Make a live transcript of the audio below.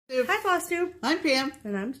Hi, FlossTube. I'm Pam.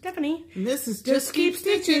 And I'm Stephanie. And this is Just Keep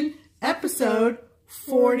Stitching, episode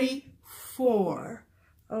 44.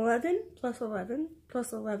 11 plus 11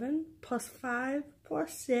 plus 11 plus 5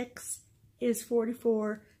 plus 6 is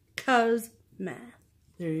 44, 'cause math.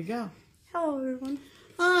 There you go. Hello, everyone.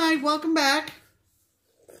 Hi, welcome back.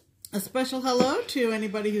 A special hello to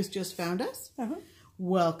anybody who's just found us.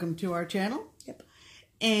 Welcome to our channel. Yep.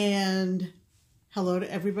 And hello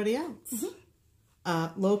to everybody else.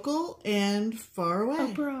 Local and far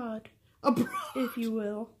away. Abroad, if you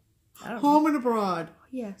will. Home and abroad.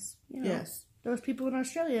 Yes. You know, yes. Those people in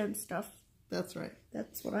Australia and stuff. That's right.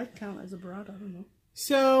 That's what I count as abroad. I don't know.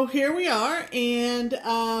 So here we are,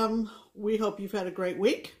 and we hope you've had a great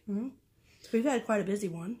week. We've had quite a busy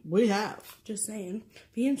one. We have. Just saying.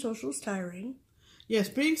 Being social is tiring. Yes,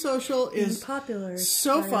 being social is popular.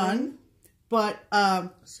 So fun, but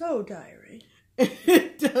so tiring.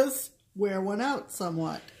 It does wear one out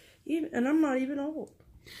somewhat. And I'm not even old.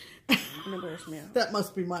 And it wears me out. That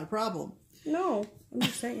must be my problem. No, I'm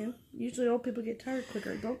just saying. Usually old people get tired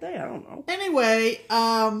quicker, don't they? I don't know. Anyway,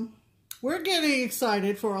 we're getting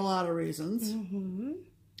excited for a lot of reasons.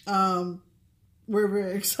 We're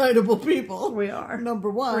very excitable people. We are. Number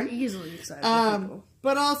one. We're easily excitable people.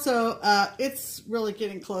 But also, it's really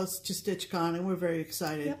getting close to StitchCon, and we're very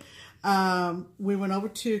excited. Yep. We went over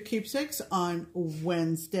to Keepsakes on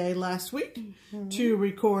Wednesday last week to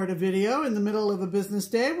record a video in the middle of a business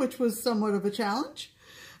day, which was somewhat of a challenge.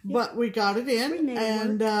 Yep. But we got it in,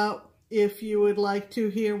 and if you would like to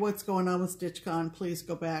hear what's going on with StitchCon, please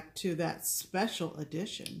go back to that special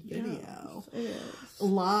edition video. Yes,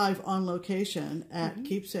 live on location at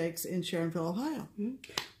Keepsakes in Sharonville, Ohio.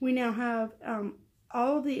 We now have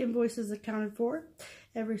all of the invoices accounted for.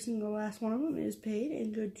 Every single last one of them is paid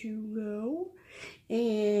and good to go.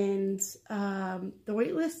 And the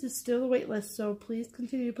wait list is still the wait list, so please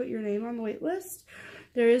continue to put your name on the wait list.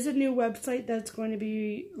 There is a new website that's going to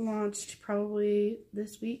be launched probably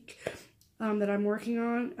this week that I'm working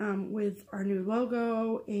on with our new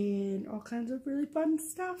logo and all kinds of really fun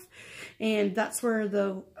stuff. And that's where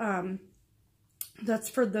the that's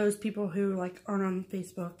for those people who like aren't on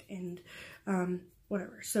Facebook and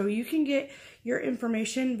whatever. So you can get your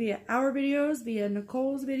information via our videos, via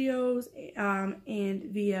Nicole's videos, and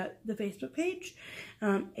via the Facebook page,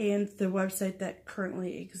 and the website that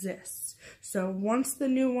currently exists. So once the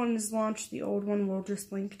new one is launched, the old one will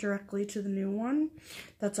just link directly to the new one.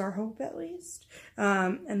 That's our hope, at least.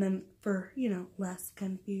 And then for, you know, less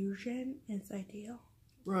confusion, it's ideal.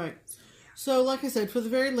 Right. So, like I said, for the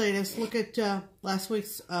very latest, look at last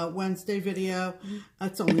week's Wednesday video.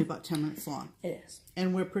 It's only about 10 minutes long. It is.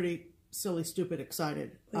 And we're pretty silly, stupid,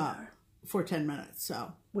 excited for 10 minutes.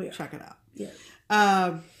 So, check it out.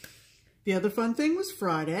 Yeah. The other fun thing was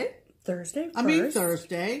Friday. Thursday first. I mean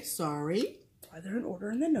Thursday, sorry. Why they're in order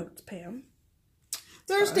in the notes, Pam.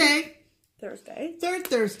 Thursday. Thursday. Third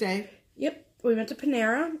Thursday. Yep. We went to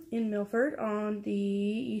Panera in Milford on the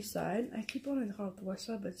east side. I keep wanting to call it the west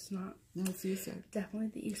side, but it's not. No, it's the east side. Definitely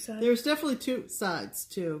the east side. There's definitely two sides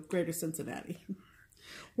to Greater Cincinnati.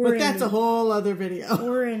 But that's a whole other video.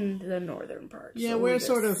 We're in the northern part. Yeah, so we're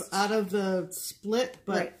sort of out of the split,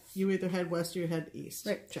 but you either head west or you head east,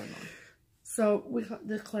 generally. So we call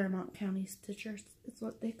the Claremont County Stitchers. It's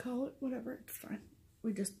what they call it. Whatever, it's fine.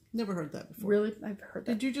 We just never heard that before. Really? I've heard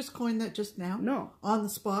that. Did you just coin that just now? No. On the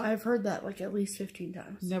spot? I've heard that like at least 15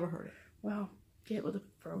 times. Never heard it. Well, get with the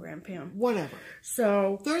program, Pam. Whatever.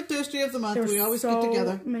 So third Thursday of the month, we always get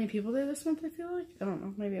together. Many people there this month, I feel like. I don't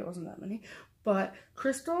know. Maybe it wasn't that many. But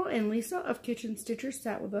Crystal and Lisa of Kitchen Stitchers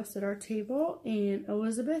sat with us at our table, and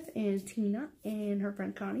Elizabeth and Tina and her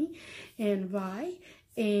friend Connie and Vi.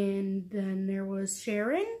 And then there was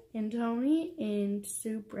Sharon and Tony and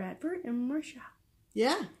Sue Bradford and Marsha.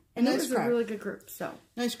 Yeah. And it was a really good group, so.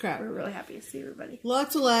 Nice crowd. We're really happy to see everybody.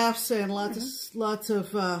 Lots of laughs and lots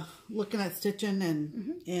of looking at stitching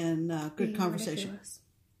and good conversation.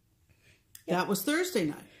 Yep. That was Thursday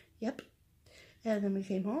night. Yep. And then we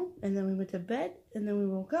came home, and then we went to bed, and then we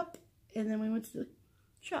woke up, and then we went to the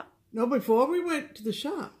shop. No, before we went to the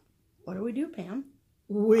shop. What did we do, Pam?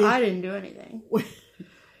 I didn't do anything.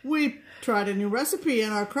 We tried a new recipe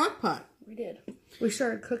in our crock pot. We did. We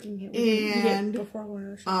started cooking it. And before we went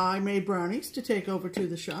to the shop. I made brownies to take over to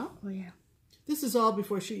the shop. Oh, yeah. This is all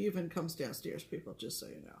before she even comes downstairs, people, just so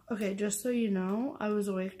you know. Okay, just so you know, I was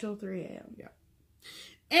awake till 3 a.m. Yeah.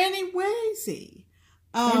 Anywaysy.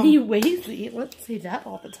 Anywaysy. Let's say that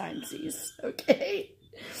all the time, Z's. Okay.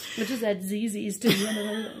 Let's just add ZZ's to the end of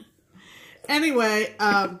everything. Anyway,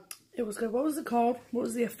 it was good. What was it called? What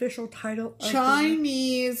was the official title?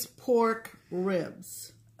 Chinese pork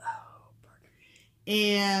ribs. Oh, pardon me.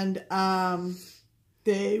 And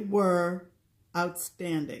they were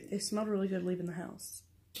outstanding. They smelled really good leaving the house.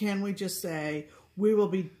 Can we just say we will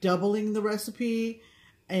be doubling the recipe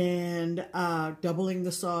and doubling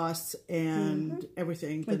the sauce and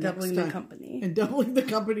everything. And doubling the company. And doubling the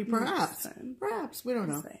company, perhaps. Perhaps. We don't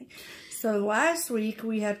know. So last week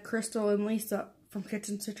we had Crystal and Lisa from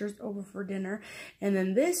Kitchen Citrus over for dinner. And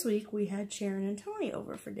then this week we had Sharon and Tony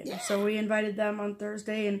over for dinner. Yeah. So we invited them on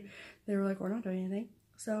Thursday and they were like, we're not doing anything.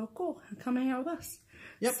 So cool. Come hang out with us.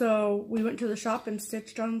 Yep. So we went to the shop and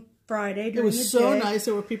stitched on Friday during the day. It was so nice.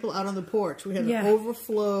 There were people out on the porch. We had an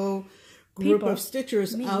overflow group of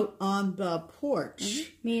stitchers out on the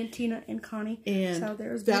porch. Me and Tina and Connie. And so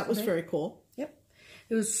there was that was very cool. Yep.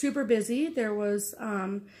 It was super busy. There was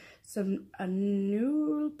a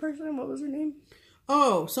new person. What was her name?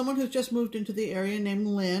 Oh, someone who's just moved into the area named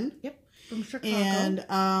Lynn. Yep. From Chicago. And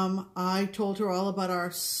I told her all about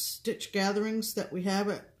our stitch gatherings that we have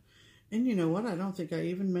at, and you know what? I don't think I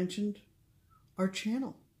even mentioned our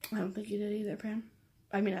channel. I don't think you did either, Pam.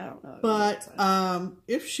 I mean, I don't know. But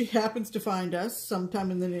if she happens to find us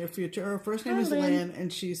sometime in the near future, her first name is Lynn,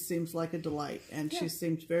 and she seems like a delight, and she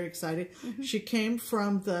seems very excited. She came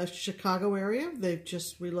from the Chicago area. They've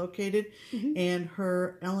just relocated, and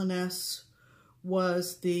her LNS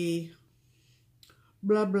was the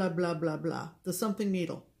blah, blah, blah, blah, blah, the something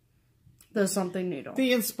needle. The something needle.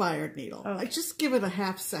 The inspired needle. Okay. I just give it a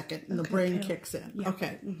half second and the brain kicks in. Yeah.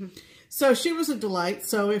 Okay. So she was a delight.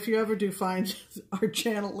 So if you ever do find our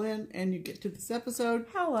channel, Lynn, and you get to this episode.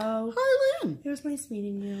 Hello. Hi, Lynn. It was nice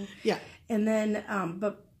meeting you. Yeah. And then,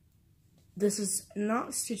 but this is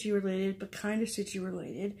not Stitchy related, but kind of Stitchy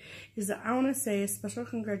related, is that I want to say a special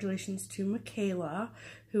congratulations to Michaela,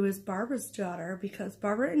 who is Barbara's daughter, because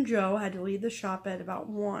Barbara and Joe had to leave the shop at about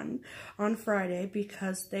 1 on Friday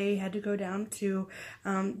because they had to go down to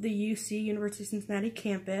the UC, University of Cincinnati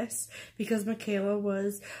campus, because Michaela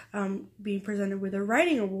was being presented with a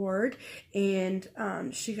writing award, and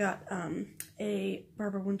she got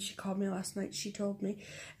Barbara, when she called me last night, she told me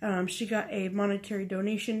she got a monetary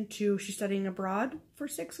donation she's studying abroad for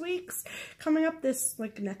 6 weeks, coming up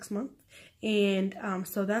next month. And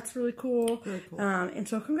so that's really cool. Very cool. And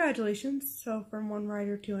so congratulations. So from one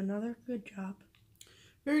writer to another, good job.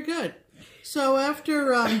 Very good. So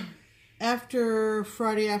after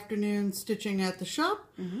Friday afternoon stitching at the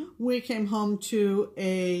shop, we came home to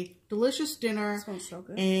a delicious dinner. Smells so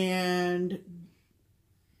good. And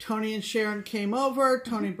Tony and Sharon came over.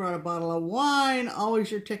 Tony brought a bottle of wine. Always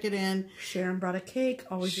your ticket in. Sharon brought a cake.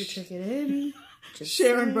 Always your ticket in.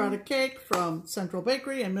 Sharon brought a cake from Central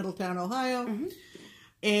Bakery in Middletown, Ohio.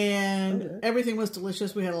 And everything was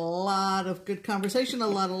delicious. We had a lot of good conversation, a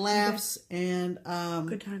lot of laughs, and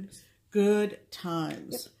good times. Good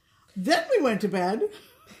times. Yep. Then we went to bed.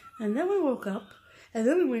 And then we woke up. And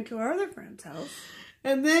then we went to our other friend's house.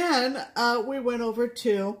 And then we went over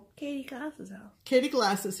to Katie Glass's house. Katie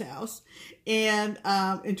Glass's house. And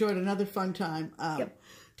enjoyed another fun time.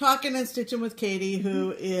 Talking and stitching with Katie,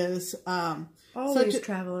 who is always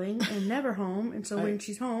traveling and never home. And so when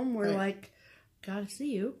she's home, we're like, gotta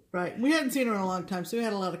see you. Right. We hadn't seen her in a long time, so we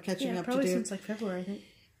had a lot of catching up to do. Probably since like February, I think.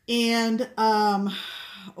 And,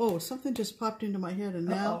 something just popped into my head, and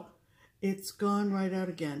now it's gone right out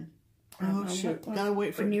again. Oh, shoot. Gotta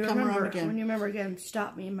wait for it to come around again. When you remember again,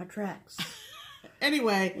 stop me in my tracks.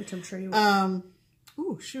 Anyway. Which I'm sure you will.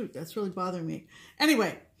 Oh, shoot. That's really bothering me.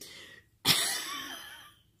 Anyway.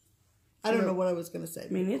 I don't know what I was going to say.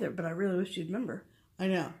 Me neither, but I really wish you'd remember. I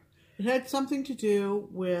know. It had something to do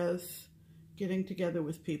with getting together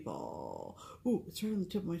with people. Ooh, it's right on the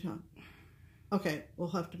tip of my tongue. Okay, we'll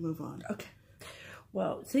have to move on. Okay.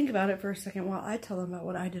 Well, think about it for a second while I tell them about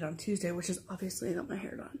what I did on Tuesday, which is obviously I got my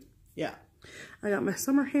hair done. Yeah. I got my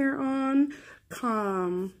summer hair on.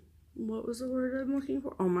 What was the word I'm looking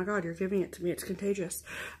for? Oh my God, you're giving it to me. It's contagious.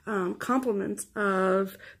 Compliments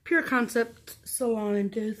of Pure Concept Salon and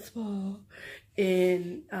Day Spa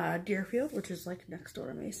in Deerfield, which is like next door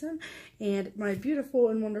to Mason. And my beautiful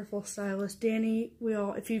and wonderful stylist, Danny.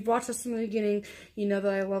 If you've watched us from the beginning, you know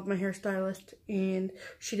that I love my hairstylist. And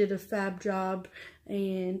she did a fab job.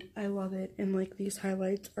 And I love it. And like these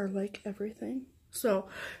highlights are like everything. So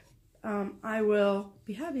I will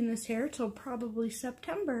be having this hair till probably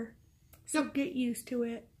September. So get used to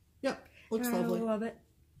it. Yep. Looks lovely. I love it.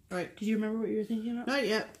 All right. Did you remember what you were thinking of? Not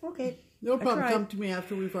yet. Okay. It'll probably come to me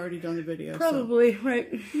after we've already done the video. Probably, right.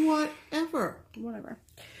 Whatever.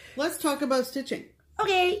 Let's talk about stitching.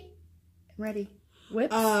 Okay. I'm ready.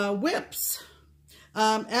 Whips? Whips.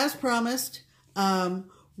 As promised, I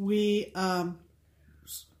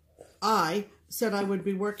said I would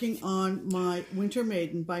be working on my Winter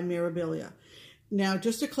Maiden by Mirabilia. Now,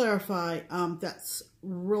 just to clarify, that's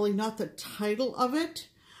really not the title of it.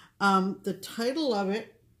 The title of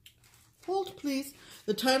it, hold please,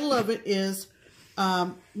 the title of it is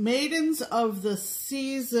Maidens of the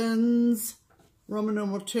Seasons, Roman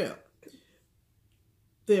numeral 2.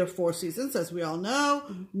 There are 4 seasons, as we all know.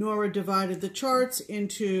 Nora divided the charts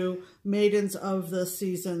into Maidens of the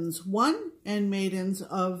Seasons 1 and Maidens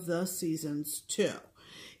of the Seasons 2.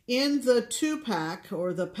 In the 2-pack,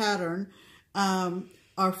 or the pattern,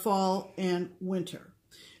 are fall and winter.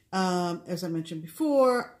 As I mentioned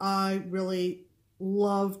before, I really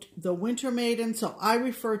loved the Winter Maiden, so I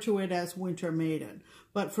refer to it as Winter Maiden.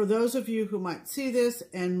 But for those of you who might see this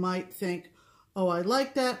and might think, oh, I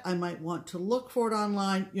like that, I might want to look for it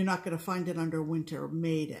online, you're not going to find it under Winter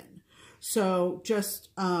Maiden. So just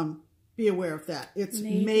be aware of that. It's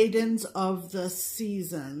Maidens of the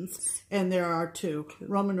Seasons, and there are 2,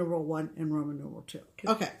 Roman numeral 1 and Roman numeral 2.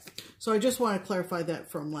 Okay, so I just want to clarify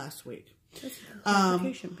that from last week.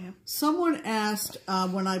 Someone asked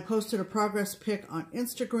when I posted a progress pic on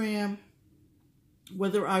Instagram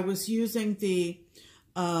whether I was using the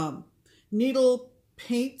needle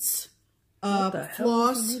paints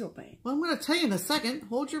floss. Needle paint? Well, I'm going to tell you in a second.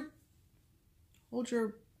 Hold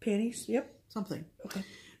your panties. Yep. Something. Okay.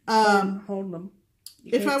 Hold them.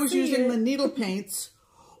 If I was using the needle paints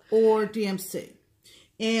or DMC,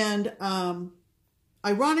 and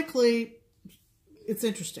ironically, it's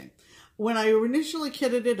interesting. When I initially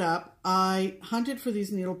kitted it up, I hunted for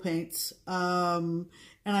these needle paints, and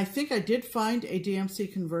I think I did find a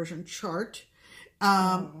DMC conversion chart,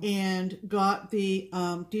 and got the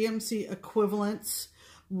DMC equivalents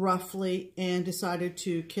roughly, and decided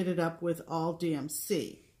to kit it up with all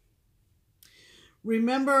DMC.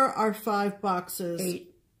 Remember our 5 boxes,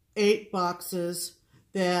 8 boxes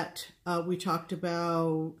that we talked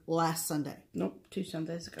about last Sunday? Nope, 2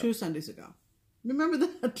 Sundays ago. 2 Sundays ago. Remember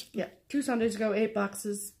that? Yeah, 2 Sundays ago, 8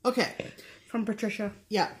 boxes. Okay. From Patricia.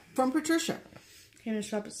 Yeah, from Patricia. Came to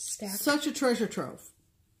shop a stack. Such a treasure trove.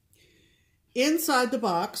 Inside the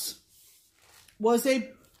box was a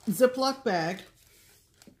Ziploc bag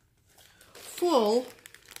full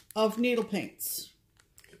of needle paints.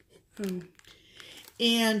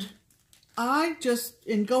 And I just,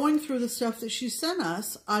 in going through the stuff that she sent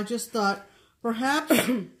us, I just thought perhaps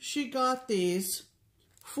she got these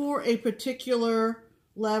for a particular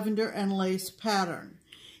lavender and lace pattern.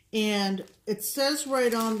 And it says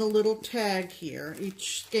right on the little tag here,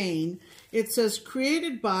 each skein, it says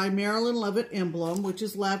created by Marilyn Levitt Emblem, which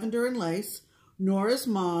is lavender and lace, Nora's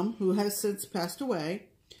mom, who has since passed away,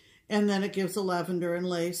 and then it gives a lavender and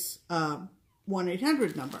lace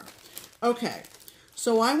 1-800 number. Okay,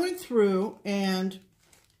 so I went through and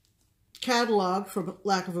cataloged, for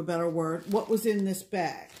lack of a better word, what was in this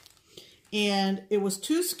bag. And it was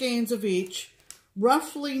 2 skeins of each,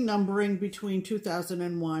 roughly numbering between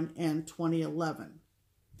 2001 and 2011.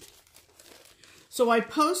 So I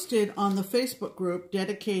posted on the Facebook group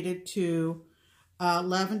dedicated to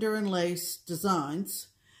lavender and lace designs.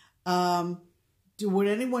 Would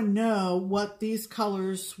anyone know what these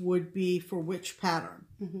colors would be for which pattern?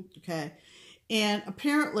 Okay. And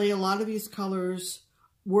apparently a lot of these colors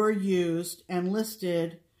were used and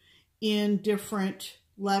listed in different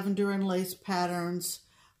lavender and lace patterns,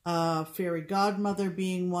 Fairy Godmother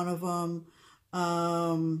being one of them.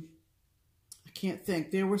 I can't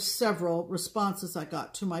think. There were several responses I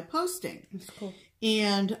got to my posting. That's cool.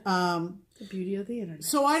 And the beauty of the internet.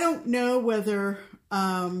 So I don't know whether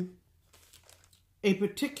a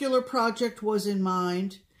particular project was in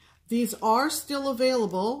mind. These are still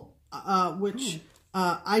available, which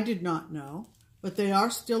I did not know, but they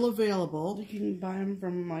are still available. You can buy them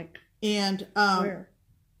from, like, and where?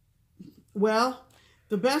 Well,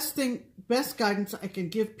 the best guidance I can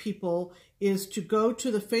give people is to go to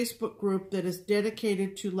the Facebook group that is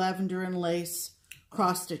dedicated to lavender and lace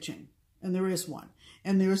cross-stitching. And there is one.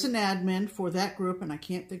 And there's an admin for that group, and I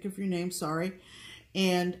can't think of your name, sorry.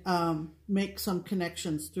 And make some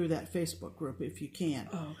connections through that Facebook group if you can.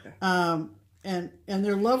 Oh, okay. And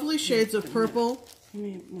they're lovely shades of purple. Give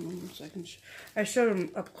me 1 second. I showed them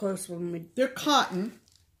up close when we... They're cotton.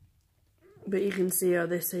 But you can see how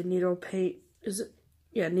they say needle paint. Is it?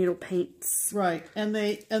 Yeah, needle paints. Right. And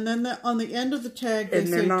then on the end of the tag they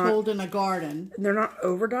say told in a garden. And they're not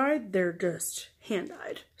over dyed, they're just hand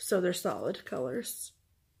dyed. So they're solid colors.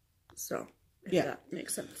 So if that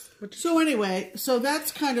makes sense. So anyway, so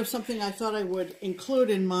that's kind of something I thought I would include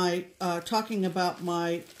in my talking about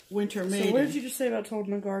my Winter Maiden. So what did you just say about told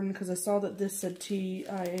in a garden? Because I saw that this said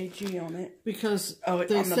TIAG on it. Because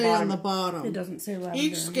they say on the bottom. It doesn't say lavender.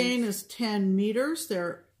 Each skein is 10 meters.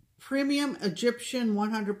 They're premium Egyptian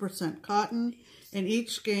 100% cotton. And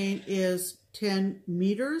each skein is 10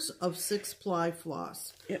 meters of 6-ply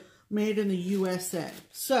floss. Yep. Made in the USA.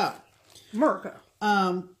 So, America.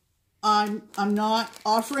 I'm not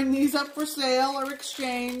offering these up for sale or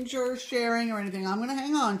exchange or sharing or anything. I'm going to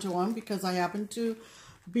hang on to them because I happen to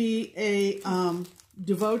be a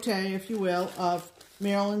devotee, if you will, of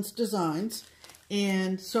Marilyn's designs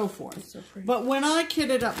and so forth. So but when I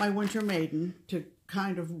kitted up my Winter Maiden, to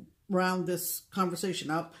kind of round this conversation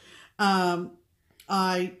up,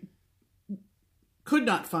 I could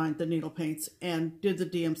not find the needle paints and did the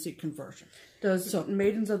DMC conversion. Does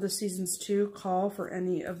Maidens of the Seasons 2 call for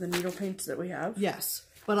any of the needle paints that we have? Yes,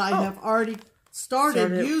 but I have already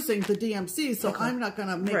started using the DMC, so I'm not going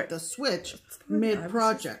to make the switch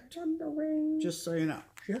mid-project. Just so you know.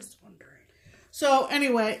 Just wondering. So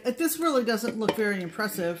anyway, this really doesn't look very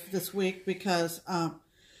impressive this week because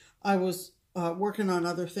I was working on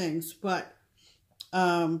other things, but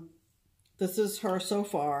this is her so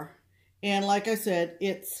far. And like I said,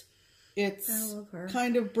 it's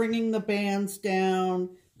kind of bringing the bands down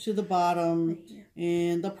to the bottom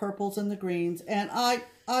and the purples and the greens. And I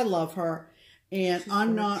love her. And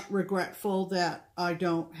I'm not regretful that I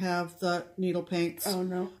don't have the needle paints. Oh,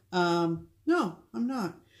 no? No, I'm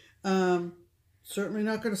not. Certainly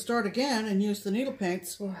not going to start again and use the needle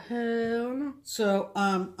paints. Well, hell no. So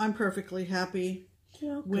I'm perfectly happy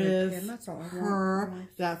with that's all I her.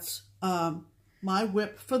 want. That's my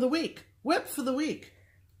whip for the week. Whip for the week.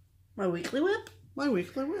 My weekly whip? My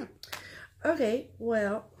weekly whip. Okay,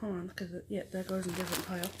 well, hold on, because, that goes in a different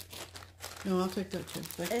pile. No, I'll take that too.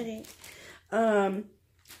 Thank you.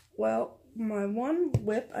 Well, my one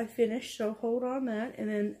whip I finished, so hold on that. And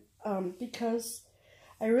then, because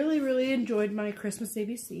I really, really enjoyed my Christmas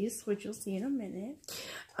ABCs, which you'll see in a minute.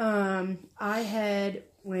 I had,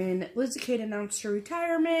 when Lizzie Kate announced her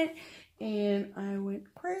retirement, and I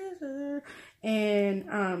went crazy,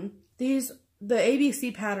 and, the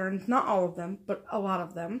ABC patterns, not all of them, but a lot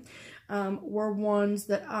of them, were ones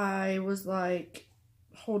that I was, like,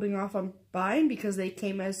 holding off on buying because they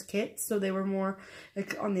came as kits, so they were more,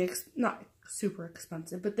 like, on the, not super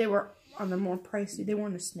expensive, but they were on the more pricey. They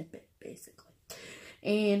weren't a snippet, basically.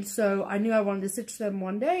 And so I knew I wanted to stitch them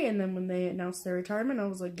one day, and then when they announced their retirement, I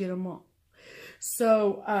was like, get them all.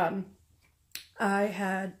 So,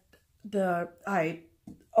 I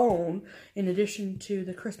own, in addition to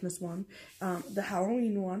the Christmas one, the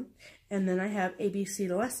Halloween one, and then I have ABC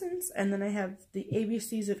Lessons, and then I have the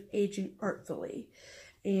ABCs of Aging Artfully.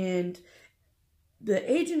 And the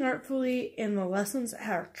Aging Artfully and the Lessons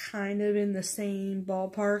are kind of in the same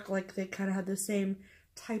ballpark, like they kind of have the same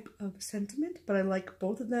type of sentiment, but I like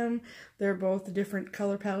both of them. They're both different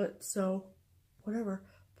color palettes, so whatever.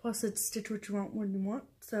 Plus, it's stitch what you want when you want,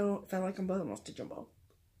 so if I like them both, I'm going to stitch them both.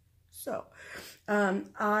 So,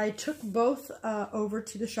 I took both over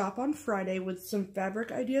to the shop on Friday with some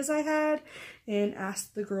fabric ideas I had and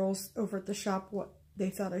asked the girls over at the shop what they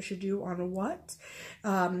thought I should do on what.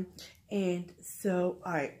 And so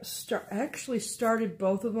I actually started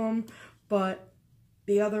both of them, but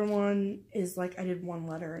the other one is like I did one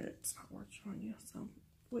letter and it's not worth showing you, so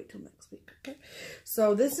wait till next week, okay?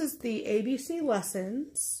 So this is the ABC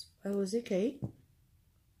Lessons by Lizzie Kate.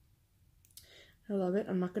 I love it.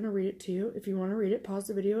 I'm not going to read it to you. If you want to read it, pause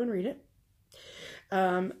the video and read it.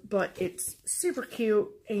 But it's super cute,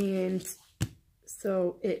 and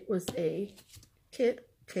so it was a kit,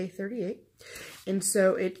 K38, and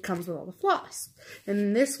so it comes with all the floss.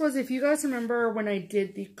 And this was, if you guys remember when I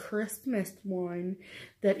did the Christmas one,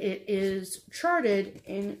 that it is charted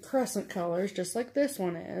in crescent colors, just like this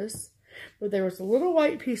one is. But there was a little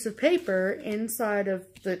white piece of paper inside of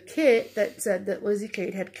the kit that said that Lizzie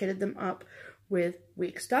Kate had kitted them up with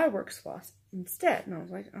Weeks Dye Works floss instead. And I was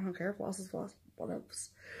like, I don't care, floss is floss, what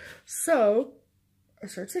else? So, I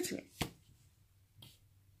started stitching it.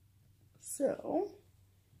 So,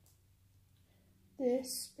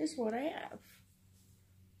 this is what I have.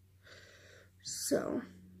 So,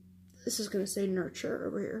 this is going to say nurture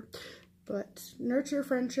over here. But, nurture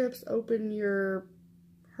friendships, open your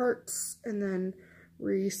hearts, and then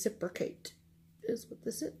reciprocate is what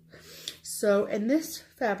this is. So, and this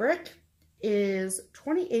fabric is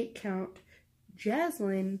 28 count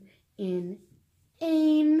Jaslyn in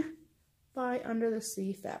Ain by Under the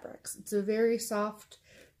Sea Fabrics. It's a very soft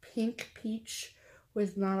pink peach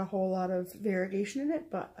with not a whole lot of variegation in it,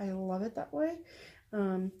 but I love it that way.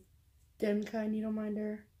 Denkai needle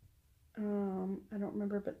minder. I don't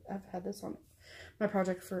remember, but I've had this on my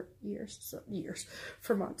project for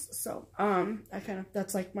for months. So, I kind of,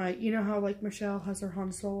 that's like my, you know how like Michelle has her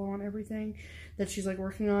Han Solo on everything that she's like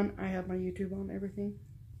working on? I have my YouTube on everything.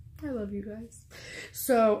 I love you guys.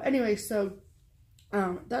 So, anyway, so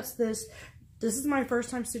That's this. This is my first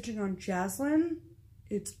time stitching on Jaslyn.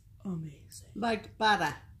 It's amazing. Like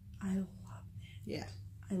butter. I love it. Yeah.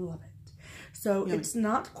 I love it. So it's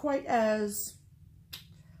not quite as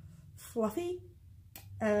fluffy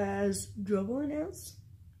as Dribbling is.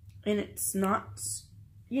 And it's not,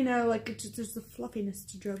 you know, like there's the fluffiness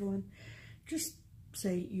to Dribbling. Just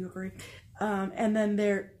say you agree. And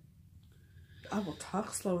then I will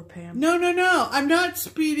talk slower, Pam. No. I'm not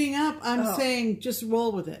speeding up. I'm saying just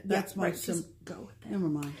roll with it. That's my just go with it. Never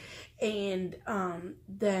mind. And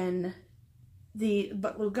then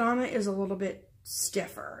but Lugana is a little bit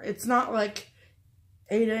stiffer. It's not like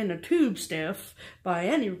Ada in a tube stiff by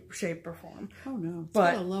any shape or form. Oh no, it's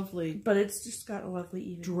got a lovely, but it's just got a lovely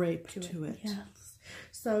even drape to it. Yes.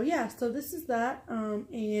 So yeah, so this is that,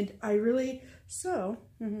 and I really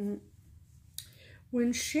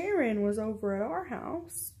when Sharon was over at our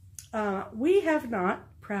house, we have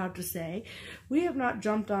not, proud to say, we have not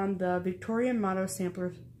jumped on the Victoria Motto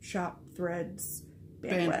Sampler Shop Threads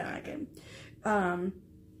bandwagon.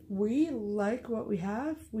 We like what we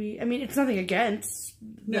have. I mean, it's nothing against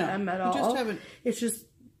them at all. Just haven't. It's just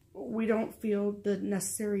we don't feel the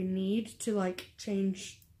necessary need to like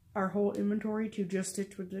change our whole inventory to just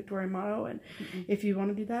stitch with Victoria Motto. And if you want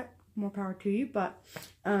to do that, more power to you. But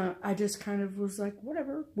I just kind of was like,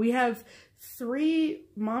 whatever. We have 3.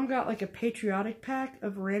 Mom got like a patriotic pack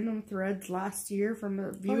of random threads last year from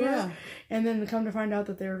a viewer. Oh, yeah. And then come to find out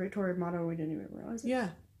that they were Victoria Motto, we didn't even realize it.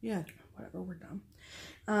 Yeah. Whatever, we're dumb.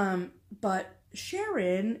 But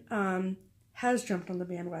Sharon has jumped on the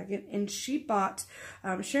bandwagon, and she bought,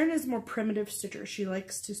 Sharon is a more primitive stitcher. She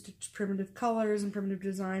likes to stitch primitive colors and primitive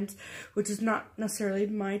designs, which is not necessarily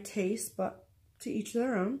my taste, but to each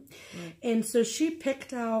their own. Right. And so she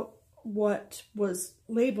picked out what was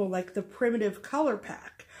labeled like the primitive color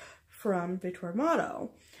pack from Victoria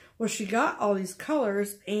Motto. Well, she got all these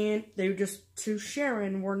colors, and they just, to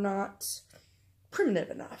Sharon, were not primitive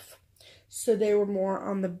enough. So they were more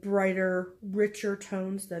on the brighter, richer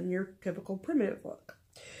tones than your typical primitive look.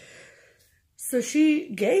 So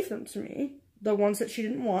she gave them to me, the ones that she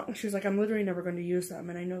didn't want. And she was like, I'm literally never going to use them,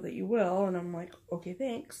 and I know that you will. And I'm like, okay,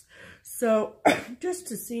 thanks. So just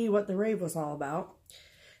to see what the rave was all about,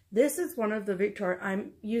 this is one of the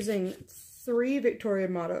I'm using 3 Victoria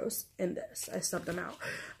Mottos in this. I subbed them out.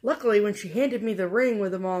 Luckily, when she handed me the ring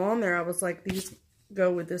with them all on there, I was like, these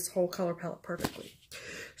go with this whole color palette perfectly.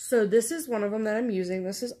 So this is one of them that I'm using.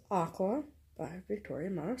 This is Aqua by Victoria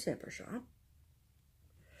Motto Sampler Shop.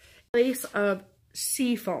 Place of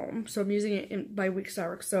sea foam. So I'm using it by Week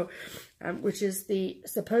Starworks. So, which is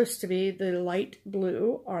supposed to be the light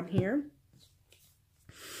blue on here.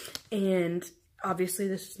 And obviously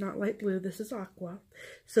this is not light blue. This is aqua.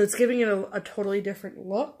 So it's giving it a totally different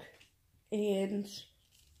look. And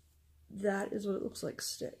that is what it looks like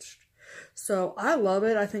stitched. So I love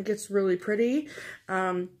it. I think it's really pretty.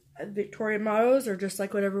 Victoria Mottos are just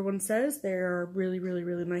like what everyone says. They're really, really,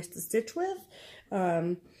 really nice to stitch with.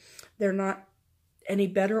 They're not any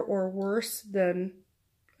better or worse than,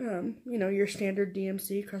 you know, your standard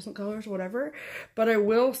DMC, Crescent Colors, whatever. But I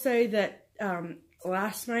will say that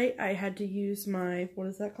last night I had to use my, what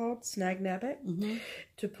is that called? Snag Nabbit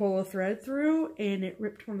to pull a thread through, and it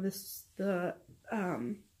ripped one of the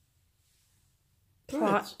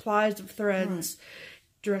plies of threads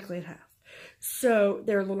directly in half. So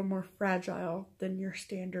they're a little more fragile than your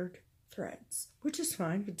standard threads, which is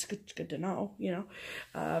fine. It's good to know, you know.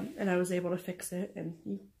 And I was able to fix it.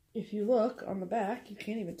 And if you look on the back, you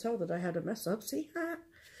can't even tell that I had a mess up. See?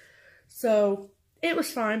 So it was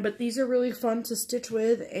fine, but these are really fun to stitch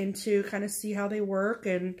with and to kind of see how they work.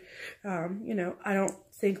 And, you know, I don't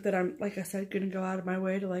think that I'm, like I said, going to go out of my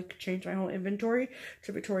way to, like, change my whole inventory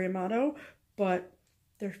to Victoria Motto, but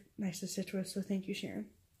they're nice to stitch with, so thank you, Sharon.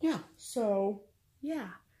 Yeah. So, yeah.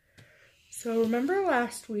 So, remember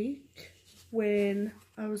last week when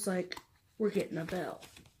I was like, we're getting a bell.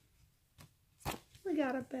 We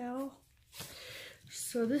got a bell.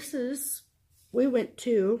 So, this is, we went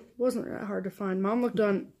to, wasn't that hard to find. Mom looked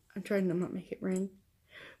on, I tried to not make it ring.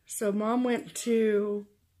 So, Mom went to,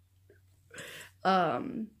 that's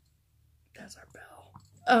our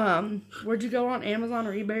bell. Where'd you go on Amazon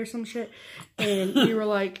or eBay or some shit? And you were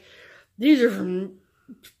like, these are from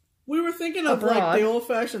we were thinking of abroad. Like the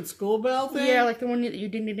old-fashioned school bell thing. Yeah, like the one that you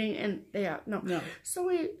ding ding ding, and yeah, no. So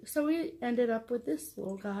we ended up with this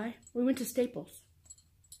little guy. We went to Staples.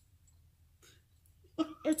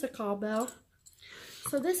 It's a call bell.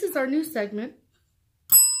 So this is our new segment.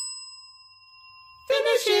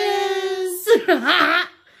 Finishes.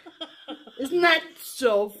 Isn't that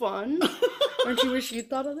so fun? Don't you wish you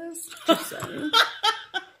thought of this? Just saying.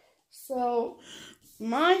 So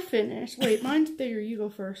My finish. Wait, mine's bigger. You go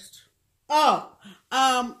first. Oh,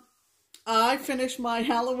 I finished my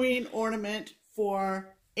Halloween ornament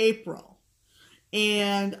for April,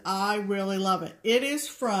 and I really love it. It is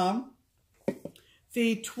from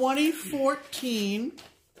the 2014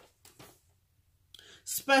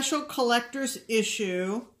 special collector's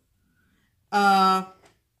issue of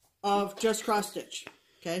Just Cross Stitch.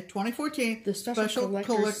 Okay, 2014. The special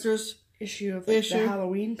collector's issue of the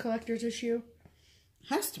Halloween collector's issue.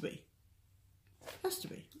 Has to be. Has to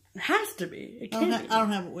be. It has to be. It can't be. I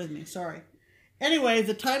don't have it with me. Sorry. Anyway,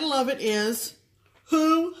 the title of it is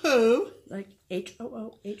Hoo Hoo. Like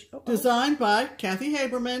H-O-O-H-O-O. Designed by Kathy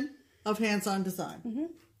Haberman of Hands On Design. Mm-hmm.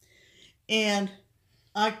 And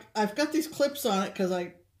I've got these clips on it because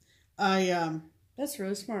I That's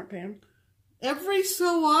really smart, Pam. Every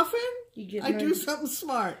so often I do nice. something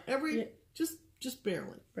smart. Just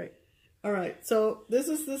barely. Right. All right. So this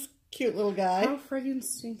is this cute little guy. How friggin'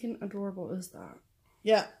 stinking adorable is that?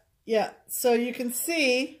 Yeah. Yeah. So you can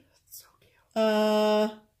see so cute.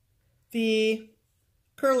 The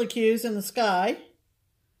curlicues in the sky,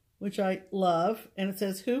 which I love, and it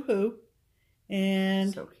says hoo hoo.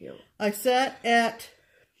 And so cute. I sat at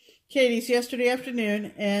Katie's yesterday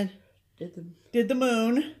afternoon and did the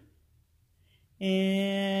moon,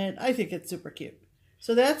 and I think it's super cute.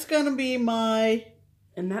 So that's going to be my...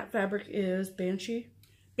 And that fabric is Banshee?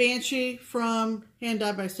 Banshee from Hand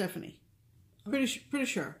Dyed by Stephanie. Pretty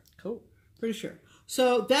sure. Cool. Pretty sure.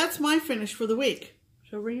 So that's my finish for the week.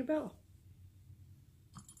 So ring your bell.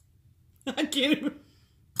 I can't even...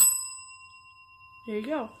 There you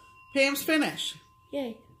go. Pam's finish.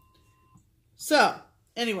 Yay. So,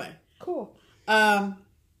 anyway. Cool.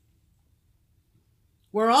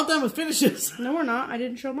 We're all done with finishes. No, we're not. I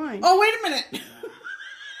didn't show mine. Oh, wait a minute.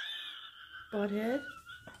 Butthead.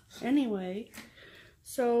 Anyway,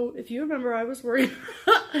 so if you remember, I was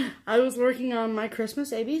working on my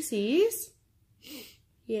Christmas ABCs.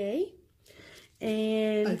 Yay.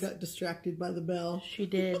 And I got distracted by the bell. She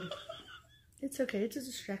did. It's okay. It's a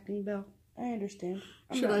distracting bell. I understand.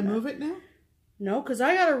 Should I move it now? No, because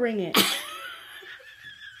I gotta ring it.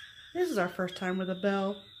 This is our first time with a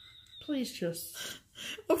bell. Please just...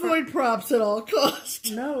 Avoid props at all costs.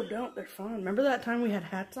 No, don't. They're fun. Remember that time we had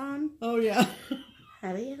hats on? Oh, yeah.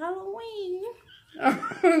 Happy Halloween.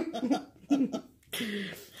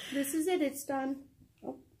 This is it. It's done.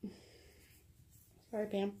 Oh. Sorry,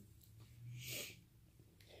 Pam.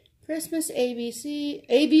 Christmas ABC.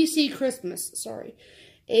 ABC Christmas. Sorry.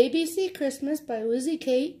 ABC Christmas by Lizzie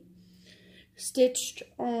Kate. Stitched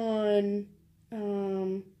on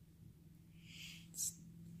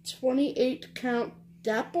 28 count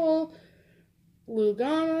Dapple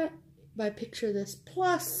Lugana by Picture This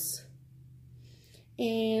Plus.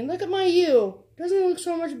 And look at my U. Doesn't it look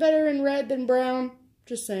so much better in red than brown?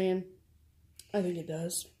 Just saying. I think it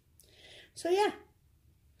does. So yeah.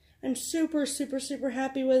 I'm super, super, super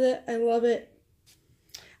happy with it. I love it.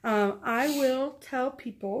 I will tell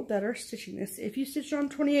people that are stitching this, if you stitch it on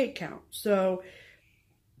 28 count. So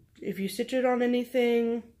if you stitch it on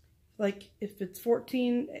anything, like if it's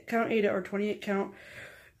 14 count Aida or 28 count,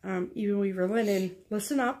 even weaver linen,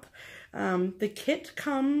 listen up. The kit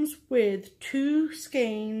comes with 2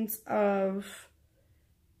 skeins of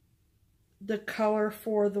the color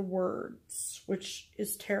for the words, which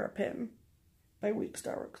is Terrapin by Week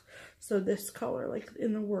Star Works. So this color, like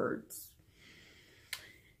in the words.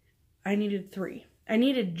 I needed 3. I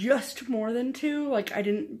needed just more than 2. Like I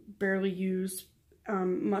didn't barely use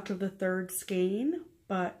much of the 3rd skein,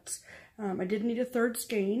 but I did need a 3rd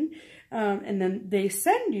skein. And then they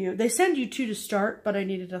send you 2 to start, but I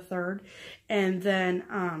needed a 3rd. And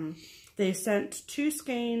then they sent 2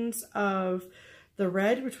 skeins of the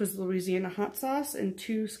red, which was Louisiana hot sauce, and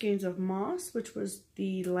 2 skeins of moss, which was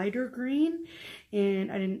the lighter green,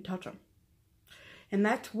 and I didn't touch them. And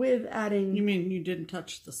that's with adding... You mean you didn't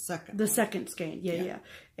touch the second? The second skein, yeah.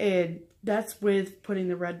 And that's with putting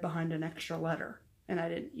the red behind an extra letter. And I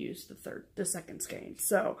didn't use the second skein.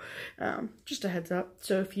 So, just a heads up.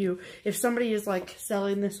 So if somebody is like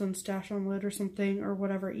selling this on Stash on Lit or something, or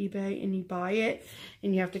whatever, eBay, and you buy it,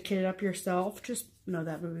 and you have to kit it up yourself, just know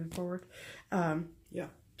that moving forward. Yeah.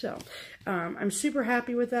 So, I'm super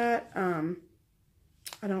happy with that.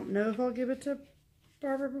 I don't know if I'll give it to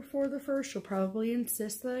Barbara before the 1st. She'll probably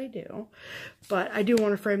insist that I do. But I do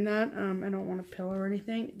want to frame that. I don't want a pillow or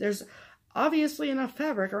anything. There's obviously enough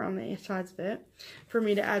fabric around the sides of it for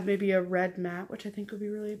me to add maybe a red mat, which I think would be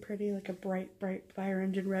really pretty, like a bright, bright fire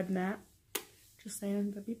engine red mat. Just saying,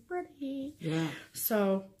 that'd be pretty. Yeah.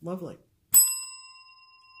 So. Lovely.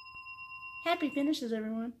 Happy finishes,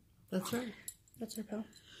 everyone. That's right. That's our pal.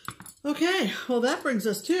 Okay, well that brings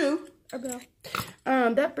us to a bell.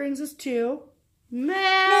 That brings us to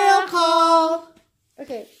mail call.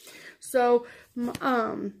 Okay, so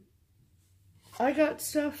I got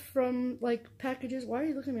stuff from like packages. Why are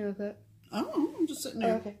you looking at me like that? Oh, I'm just sitting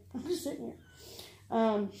there. Oh, okay, I'm just sitting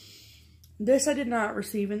here. This I did not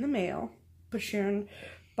receive in the mail, but Sharon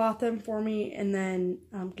bought them for me and then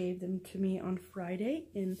gave them to me on Friday,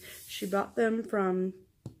 and she bought them from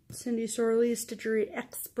Cindy Sorley's Stitchery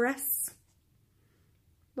Express.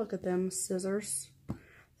 Look at them scissors.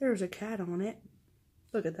 There's a cat on it.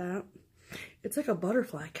 Look at that. It's like a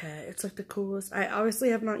butterfly cat. It's like the coolest. I obviously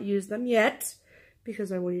have not used them yet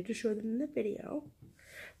because I wanted to show them in the video.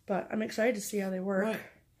 But I'm excited to see how they work. Right.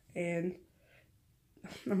 And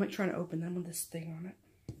I'm like trying to open them with this thing on it.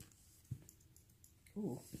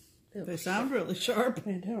 Ooh. They sound really sharp.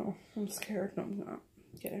 I know. I'm scared. No, I'm not.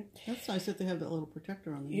 Okay. That's nice that they have that little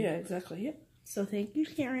protector on them. Yeah, exactly. Yep. So thank you,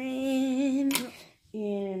 Karen.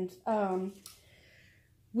 And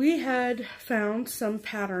we had found some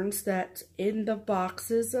patterns that in the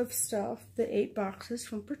boxes of stuff, the 8 boxes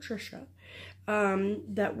from Patricia,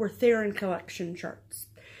 that were Thicken collection charts.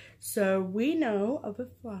 So we know of a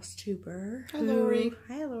FlossTuber. Hi, Lori.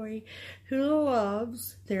 Hi, Lori. Who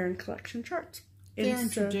loves Thicken collection charts. Thicken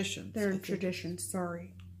traditions. Thicken traditions,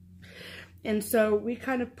 sorry. And so we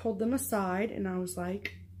kind of pulled them aside, and I was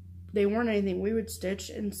like, they weren't anything we would stitch.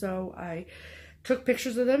 And so I took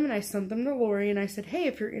pictures of them, and I sent them to Lori, and I said, hey,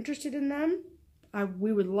 if you're interested in them,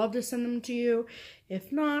 we would love to send them to you.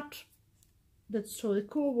 If not, that's totally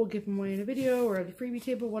cool. We'll give them away in a video or at a freebie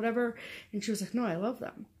table, whatever. And she was like, no, I love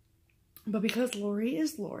them. But because Lori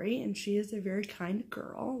is Lori, and she is a very kind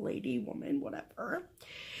girl, lady, woman, whatever,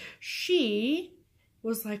 she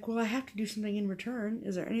was like, well, I have to do something in return.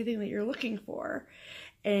 Is there anything that you're looking for?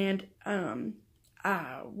 And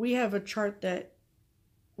we have a chart that,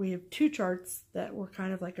 we have 2 charts that were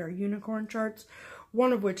kind of like our unicorn charts,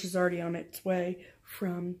 one of which is already on its way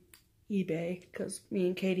from eBay, because me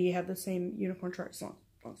and Katie have the same unicorn chart song.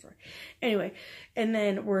 Oh, sorry. Anyway, and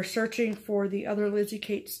then we're searching for the other Lizzie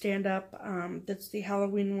Kate stand-up, that's the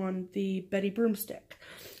Halloween one, the Betty Broomstick.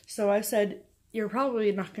 So I said, you're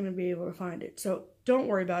probably not going to be able to find it, so don't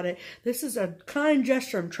worry about it. This is a kind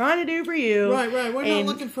gesture I'm trying to do for you. Right. We're not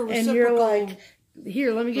looking for reciprocal. And you're like,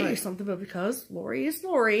 here, let me get you something. But because Lori is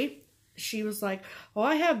Lori, she was like, oh,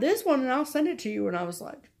 I have this one, and I'll send it to you. And I was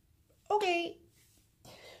like, okay.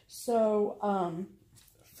 So,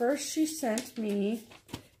 first she sent me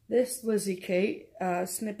this Lizzie Kate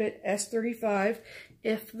snippet S35,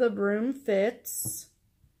 If the Broom Fits.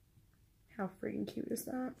 How freaking cute is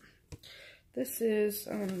that? This is,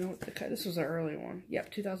 I don't know what the cut, this was an early one.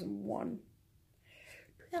 Yep, 2001.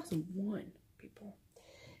 2001, people.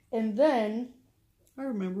 And then, I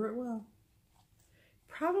remember it well.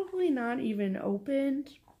 probably not even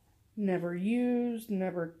opened, never used,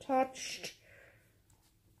 never touched.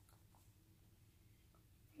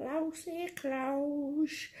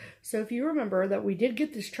 Close. So if you remember that we did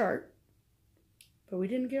get this chart, but we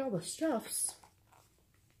didn't get all the stuffs.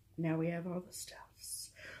 Now we have all the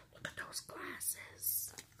stuffs. Look at those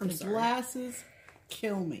glasses. The glasses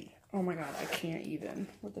kill me. Oh my god, I can't even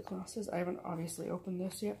with the glasses. I haven't obviously opened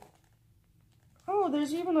this yet. Oh,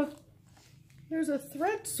 there's even there's a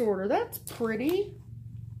thread sorter. That's pretty.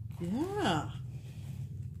 Yeah.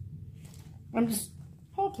 I'm just,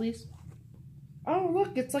 hold please. Oh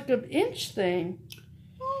look, it's like an inch thing.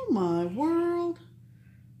 Oh my world.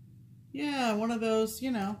 Yeah, one of those, you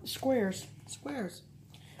know. Squares.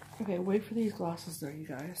 Okay, wait for these glasses though, you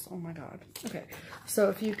guys. Oh my god. Okay, so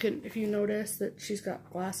if you notice that she's got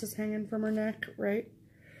glasses hanging from her neck, right?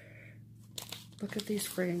 Look at these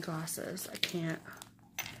friggin' glasses. I can't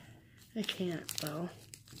though.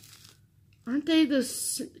 Aren't they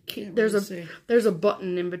this cute? There's a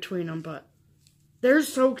button in between them, but they're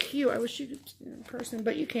so cute. I wish you could see them in person,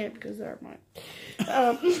 but you can't because they're mine.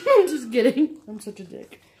 I'm just kidding. I'm such a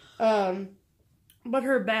dick. But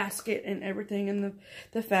her basket and everything and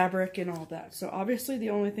the fabric and all that. So obviously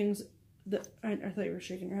the only things that, I thought you were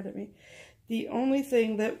shaking your head at me. The only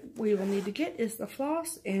thing that we will need to get is the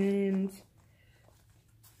floss, and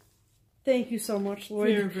thank you so much, Lloyd.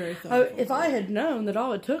 You're very thoughtful. If I had known that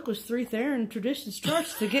all it took was 3 Thicken Traditions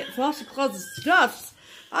charts to get Floss Closet stuffs,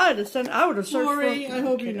 I would have searched Lori, for. I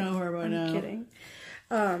hope you know her by now. I'm kidding.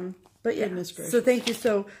 But yeah, Goodness gracious. so thank you.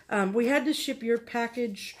 So we had to ship your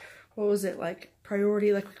package, what was it, like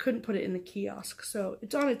priority, like we couldn't put it in the kiosk, so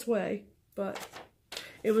it's on its way, but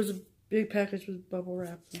it was a big package with bubble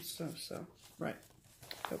wrap and stuff, so right.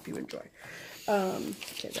 Hope you enjoy.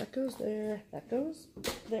 Okay, that goes there, that goes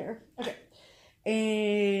there. Okay,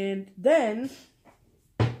 and then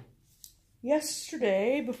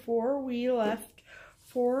yesterday, before we left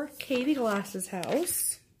for Katie Glass's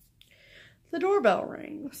house, the doorbell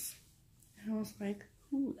rings. And I was like,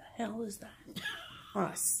 who the hell is that? On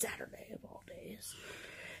a Saturday of all days.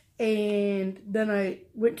 And then I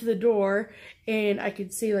went to the door, and I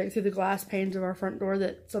could see, like, through the glass panes of our front door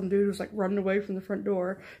that some dude was, like, running away from the front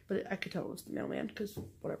door. But I could tell it was the mailman, because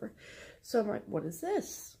whatever. So I'm like, what is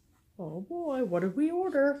this? Oh, boy, what did we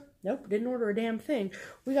order? Nope, didn't order a damn thing.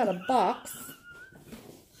 We got a box.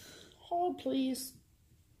 Hold, please.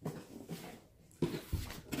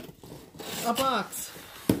 A box.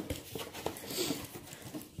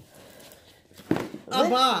 A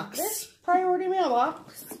box. This priority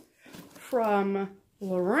mailbox from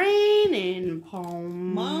Lorraine in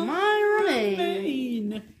Palmyra,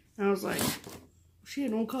 Maine. And I was like, she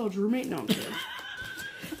had an old college roommate? No, I'm kidding.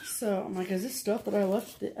 So I'm like, is this stuff that I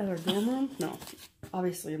left at our dorm room? No.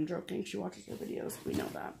 Obviously, I'm joking. She watches our videos. We know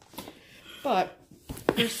that. But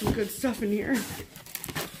there's some good stuff in here.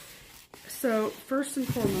 So, first and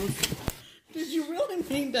foremost. Did you really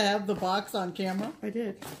mean to have the box on camera? I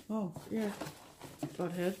did. Oh. Yeah.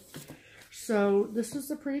 Butthead. So, this is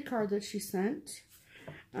the pretty card that she sent.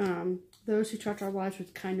 Those who touch our lives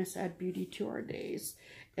with kindness add beauty to our days.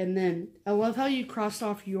 And then, I love how you crossed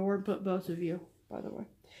off your and put both of you, by the way.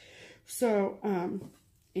 So,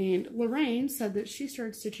 and Lorraine said that she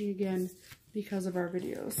started stitching again because of our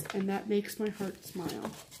videos. And that makes my heart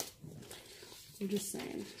smile. I'm just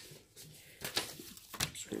saying.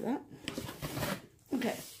 Screw that.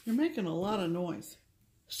 Okay. You're making a lot of noise.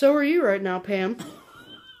 So are you right now, Pam.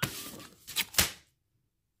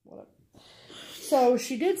 Whatever. So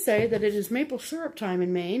she did say that it is maple syrup time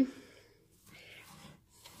in Maine.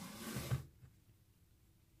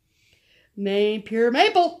 Maine Pure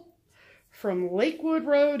Maple from Lakewood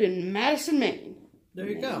Road in Madison, Maine. There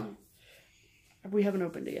you go. We haven't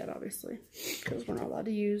opened it yet, obviously, because we're not allowed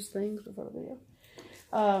to use things before the video.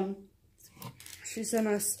 She sent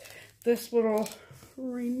us this little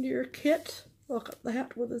reindeer kit. Look at the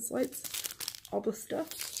hat with its lights. All the stuff.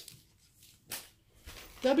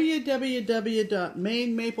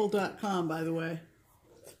 www.mainemaple.com, by the way.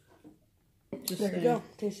 Just there saying. you go, in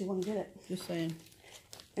case you want to get it. Just saying.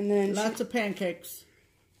 And then lots of pancakes.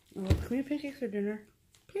 Oh, can we have pancakes for dinner?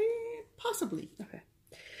 Possibly. Okay.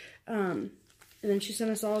 And then she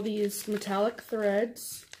sent us all these metallic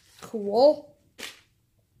threads. Cool.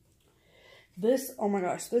 This, oh my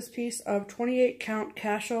gosh, this piece of 28 count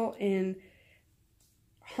cashel in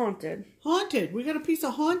Haunted. Haunted. We got a piece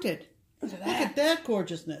of Haunted. Look at that. Look at that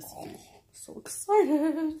gorgeousness. Oh, so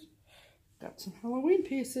excited. Got some Halloween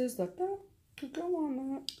pieces that could go on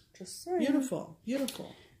that. Just saying. Beautiful.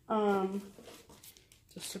 Beautiful.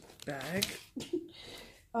 Just a bag.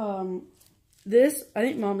 This, I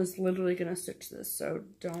think Mom is literally going to stitch this, so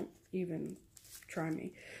don't even try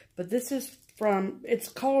me. But this is from,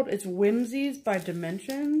 it's Whimsies by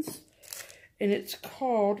Dimensions. And it's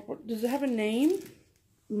called, does it have a name?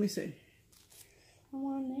 Let me see. I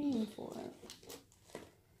want a name for it.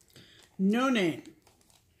 No name.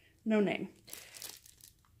 No name.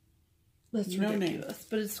 That's no ridiculous. Name.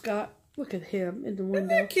 But it's got, look at him in the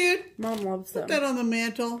window. Isn't that cute? Mom loves them. Put that on the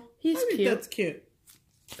mantle. He's I think cute. That's cute.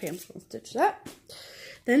 Pam's going to stitch that.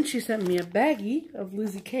 Then she sent me a baggie of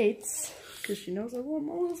Lizzie Kate's, because she knows I want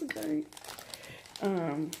my Lizzie Kate.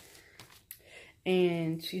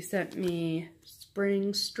 And she sent me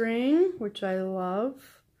spring string, which I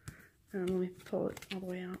love. Let me pull it all the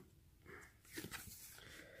way out.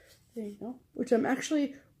 There you go. Which I'm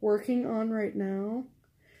actually working on right now.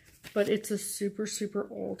 But it's a super, super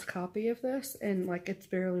old copy of this. And, like, it's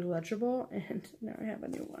barely legible. And now I have a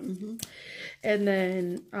new one. Mm-hmm. And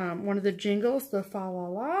then one of the jingles, the Fa La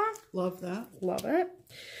La. Love that. Love it.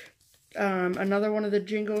 Another one of the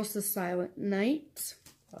jingles, the Silent Night.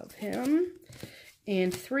 Love him.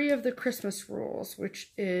 And 3 of the Christmas rules,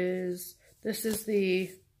 which is, this is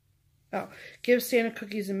the, give Santa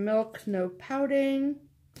cookies and milk, no pouting.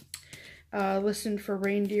 Listen for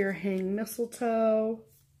reindeer, hang mistletoe.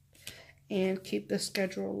 And keep the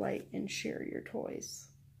schedule light and share your toys.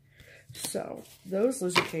 So, those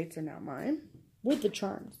Lizzie Kates are now mine. With the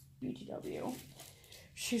charms, BTW.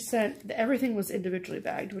 She sent, everything was individually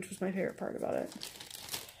bagged, which was my favorite part about it.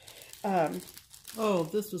 Oh,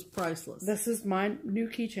 this was priceless. This is my new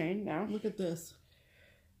keychain now. Look at this.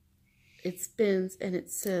 It spins and it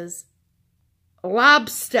says,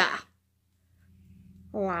 lobster.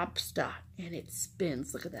 Lobster. And it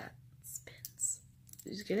spins. Look at that. It spins.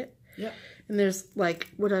 Did you get it? Yep. And there's, like,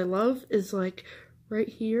 what I love is, like, right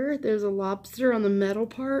here, there's a lobster on the metal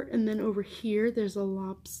part, and then over here, there's a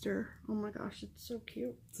lobster. Oh my gosh, it's so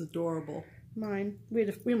cute. It's adorable. mine. We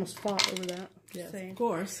almost fought over that. Yes, saying. of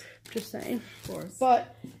course. Just saying. Of course.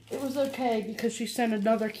 But it was okay because she sent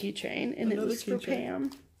another keychain, and it was for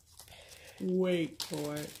Pam. Wait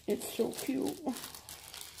for it. It's so cute.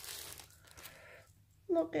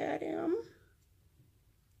 Look at him.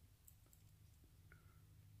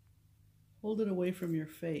 Hold it away from your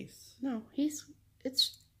face. No, it's...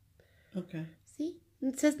 Okay. See?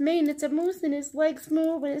 It says Maine. It's a moose, and his legs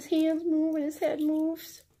move, and his hands move, and his head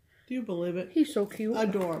moves. Do you believe it? He's so cute.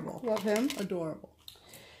 Adorable. Love him. Adorable.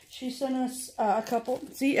 She sent us a couple.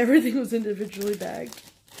 See, everything was individually bagged.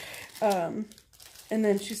 And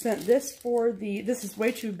then she sent this for the... This is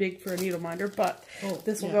way too big for a needle minder, but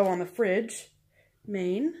this will go on the fridge.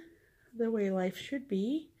 Maine. The way life should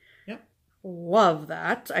be. Yep. Love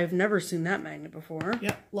that. I've never seen that magnet before.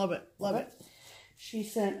 Yep. Love it. Love it. She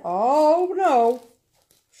sent... Oh, no.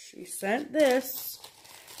 She sent this.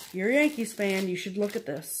 If you're a Yankees fan, you should look at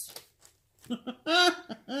this.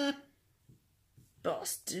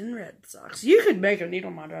 Boston Red Sox. You could make a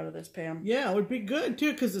needle minder out of this, Pam. Yeah, it would be good,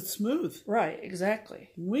 too, because it's smooth. Right, exactly.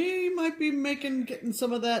 We might be getting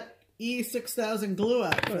some of that E6000 glue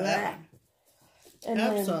out for that one. And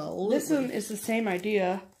absolutely. This one is the same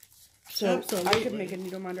idea. So absolutely. I could make a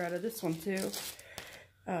needle minder out of this one, too.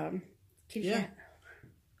 Yeah.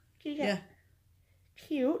 Yeah.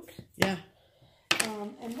 Cute. Yeah.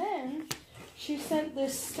 And then she sent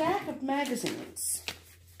this stack of magazines.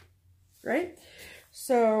 Right?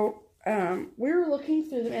 So, we were looking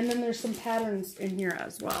through them, and then there's some patterns in here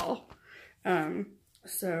as well.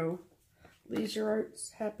 So, Leisure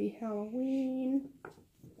Arts, Happy Halloween.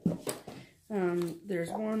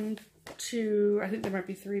 There's 1, 2, I think there might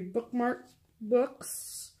be 3 bookmark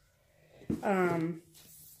books.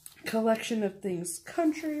 Collection of Things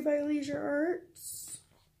Country by Leisure Arts.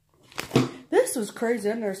 This was crazy.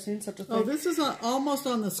 I've never seen such a thing. Oh, this is almost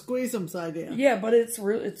on the Squeezums idea. Yeah, but it's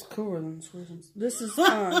cooler than Squeezums. This is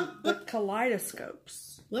the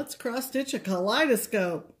kaleidoscopes. Let's cross stitch a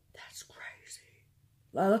kaleidoscope. That's crazy.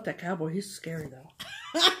 I like that cowboy. He's scary though.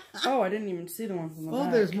 Oh, I didn't even see the ones on the back.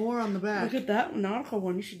 Oh, there's more on the back. Look at that nautical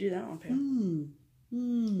one. You should do that one, Pam.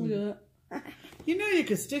 Look at that. You know you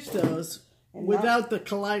could stitch those without the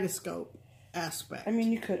kaleidoscope aspect. I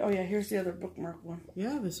mean, you could. Oh, yeah, here's the other bookmark one.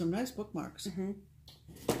 Yeah, there's some nice bookmarks.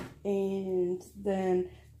 And then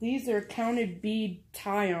these are counted bead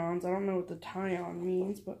tie-ons. I don't know what the tie-on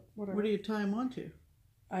means, but whatever. What do you tie them onto?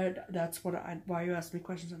 That's why you ask me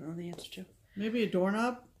questions I don't know the answer to. Maybe a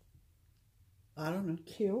doorknob? I don't know.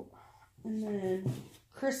 Cute. And then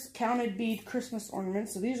counted bead Christmas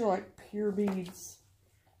ornaments. So these are like pure beads.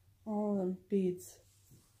 All of them beads.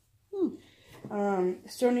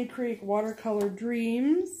 Stony Creek Watercolor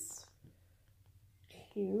Dreams.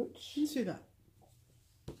 Cute. You see that?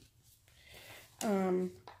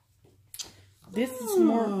 This is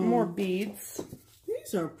more beads.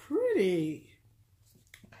 These are pretty.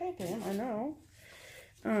 Okay, Dan, I know.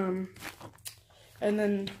 And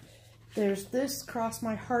then there's this Cross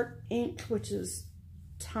My Heart ink, which is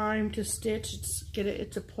time to stitch.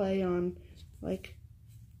 It's a play on like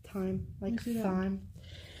time, like time.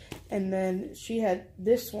 And then she had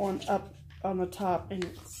this one up on the top, and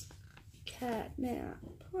it's Catnap.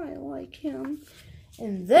 I like him.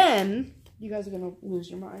 And then you guys are gonna lose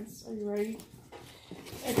your minds. Are you ready?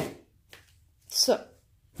 Okay. So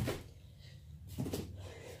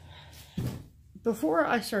before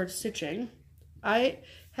I started stitching, I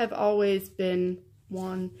have always been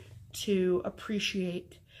one to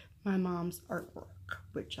appreciate my mom's artwork,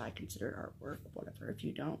 which I consider artwork. Whatever. If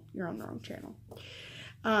you don't, you're on the wrong channel.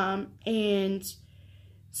 And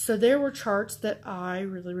so there were charts that I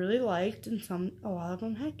really, really liked, and a lot of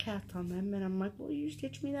them had cats on them, and I'm like, will you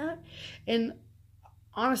stitch me that? And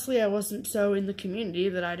honestly, I wasn't so in the community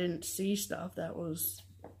that I didn't see stuff that was,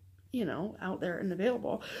 you know, out there and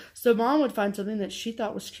available. So Mom would find something that she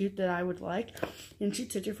thought was cute that I would like, and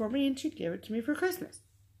she'd stitch it for me, and she'd give it to me for Christmas.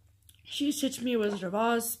 She stitched me Wizard of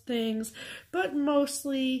Oz things, but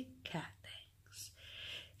mostly cat things.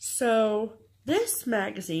 So this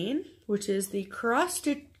magazine, which is the Cross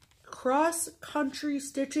Country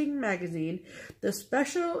Stitching Magazine, the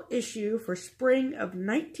special issue for spring of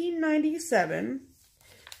 1997,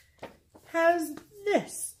 has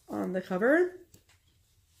this on the cover.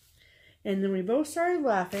 And then we both started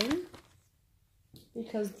laughing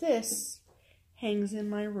because this hangs in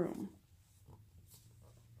my room.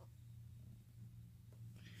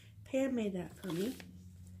 Pam made that for me.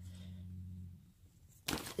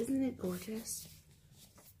 Isn't it gorgeous?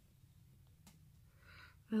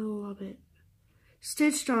 I love it.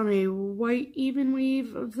 Stitched on a white even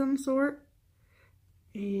weave of some sort.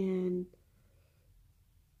 And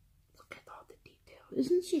look at all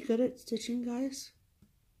Isn't she good at stitching, guys?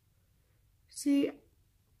 See,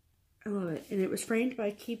 I love it. And it was framed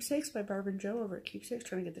by Keepsakes by Barb and Joe over at Keepsakes,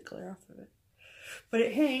 trying to get the glare off of it. But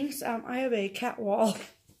it hangs. I have a cat wall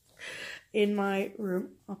in my room,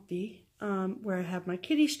 where I have my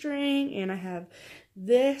kitty string, and I have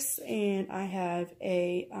this, and I have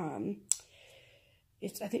a, I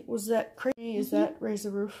think, was that crazy? Is that Raise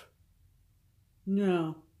the Roof?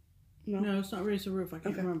 No. No, it's not Raise the Roof. I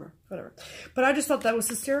can't remember. Whatever. But I just thought that was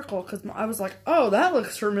hysterical, because I was like, oh, that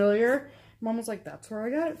looks familiar. Mom was like, that's where I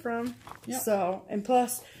got it from. Yep. So, and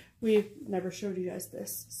plus, we've never showed you guys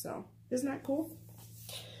this. So, isn't that cool?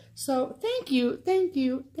 So, thank you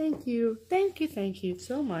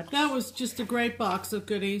so much. That was just a great box of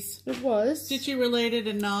goodies. It was. Stitchy related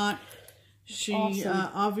and not. She awesome.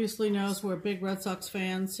 Obviously knows we're big Red Sox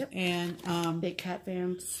fans. Yep. And big cat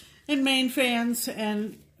fans. And Maine fans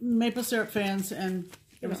and maple syrup fans and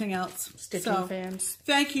everything else. Stitching fans.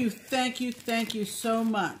 Thank you so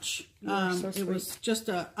much. So it was just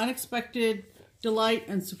an unexpected delight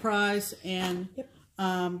and surprise, and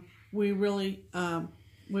we really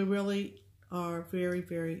are very,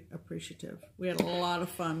 very appreciative. We had a lot of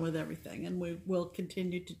fun with everything, and we will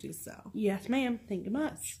continue to do so. Yes, ma'am. Thank you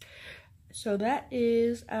much. So that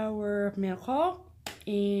is our mail haul.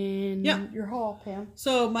 And your haul, Pam.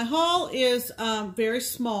 So my haul is very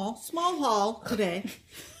small haul today.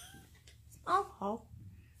 Small haul.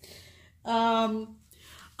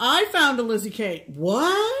 I found a Lizzie Kate.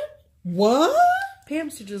 What? Pam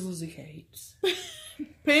stitches Lizzie Kates.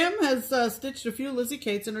 Pam has stitched a few Lizzie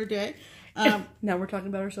Kates in her day. Now we're talking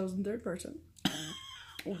about ourselves in third person,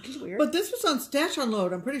 which is weird. But this was on Stash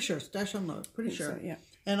Unload. I'm pretty sure Stash Unload. Pretty sure. So, yeah.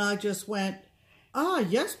 And I just went,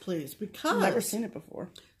 yes, please, because I've never seen it before.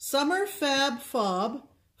 Summer Fab Fob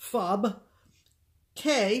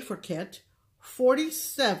K for Kit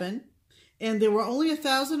 47, and there were only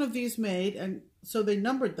 1,000 of these made, and so they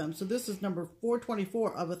numbered them. So this is number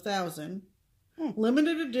 424 of 1,000.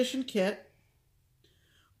 Limited edition kit.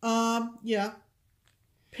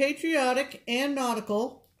 Patriotic and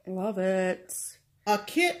nautical. Love it. A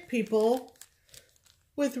kit, people,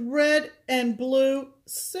 with red and blue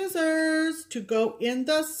scissors to go in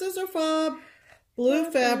the scissor fob. Blue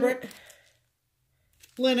fabric.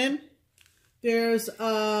 Linen. There's,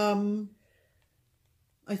 I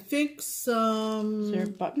think some... Is there a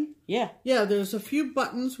button? Yeah. Yeah, there's a few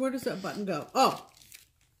buttons. Where does that button go? Oh.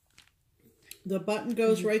 The button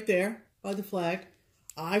goes right there by the flag.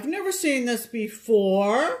 I've never seen this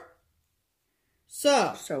before.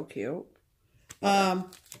 So cute.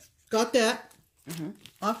 Got that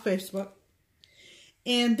off Facebook.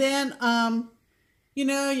 And then,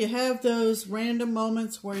 you have those random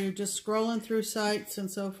moments where you're just scrolling through sites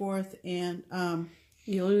and so forth, and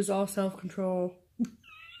you lose all self-control,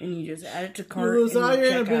 and you just add it to cart. You lose all your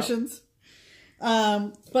inhibitions.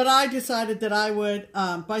 But I decided that I would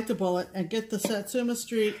bite the bullet and get the Satsuma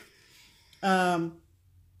Street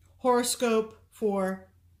horoscope for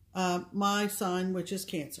my sign, which is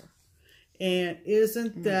Cancer. And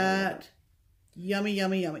isn't that yummy,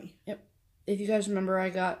 yummy, yummy? Yep. If you guys remember, I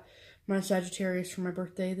got my Sagittarius for my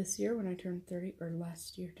birthday this year when I turned 30, or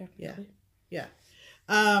last year, technically. Yeah.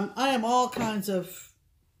 I am all the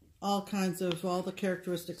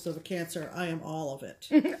characteristics of a Cancer. I am all of it.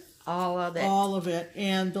 All of it. All of it.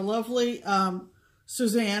 And the lovely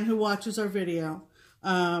Suzanne, who watches our video,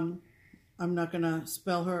 I'm not going to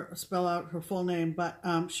spell out her full name, but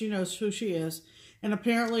she knows who she is. And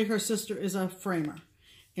apparently her sister is a framer.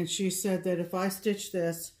 And she said that if I stitch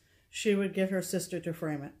this, she would get her sister to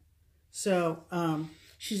frame it. So,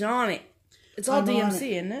 she's on it. It's all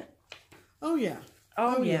DMC, isn't it? Oh, yeah.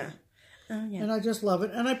 Oh, yeah. Oh, yeah. And I just love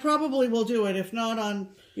it. And I probably will do it, if not on...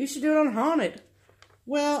 You should do it on Haunted.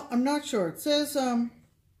 Well, I'm not sure. It says...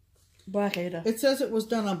 Black Ada. It says it was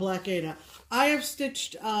done on Black Ada. I have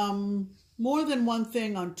stitched more than one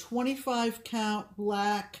thing on 25 count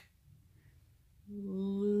black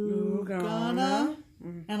Lugana.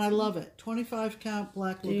 And I love it. 25 count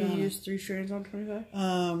black Lugana. Do you use 3 strands on 25?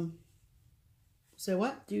 Say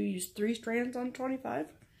what? Do you use 3 strands on 25?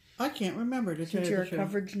 I can't remember to tell you the truth.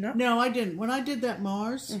 Coverage nut? No, I didn't. When I did that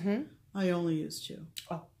Mars, I only used 2.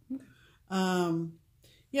 Oh.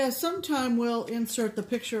 Yeah, sometime we'll insert the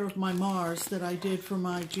picture of my Mars that I did for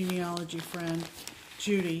my genealogy friend,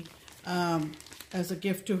 Judy, as a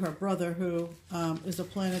gift to her brother, who is a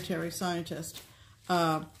planetary scientist.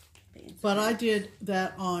 But I did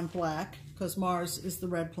that on black, because Mars is the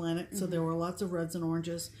red planet, so there were lots of reds and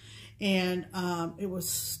oranges. And it was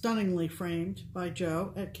stunningly framed by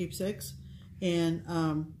Joe at Keepsakes. And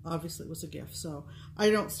obviously it was a gift, so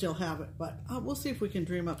I don't still have it, but we'll see if we can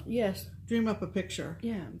dream up a picture.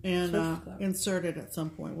 Yeah. And insert it at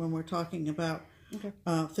some point when we're talking about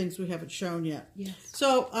things we haven't shown yet. Yes.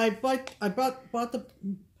 So I bought the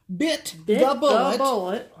the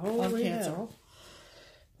bullet. Holy hell.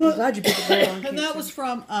 I'm glad you put the bullet on cancer. And that was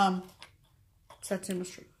from Satsuma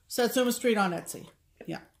Street. Satsuma Street on Etsy.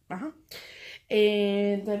 Yeah.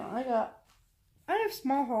 And then I have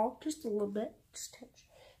small haul, just a little bit, just a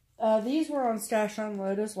touch. These were on Stash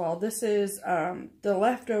Unload as well. This is the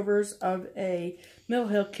leftovers of a Mill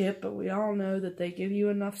Hill kit, but we all know that they give you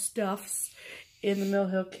enough stuffs in the Mill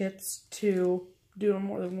Hill kits to do them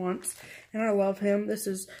more than once. And I love him. This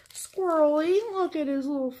is Squirrely. Look at his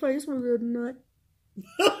little face with a nut.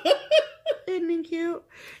 Isn't he cute?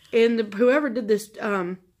 And whoever did this,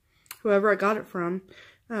 whoever I got it from,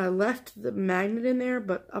 left the magnet in there,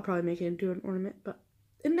 but I'll probably make it into an ornament. But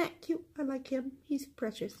isn't that cute? I like him. He's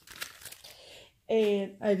precious.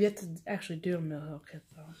 And I've yet to actually do a Mill Hill kit,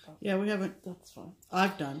 though. Yeah, we haven't. That's fine.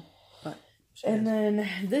 I've done, but. And then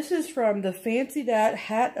this is from the Fancy Dat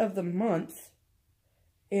Hat of the Month.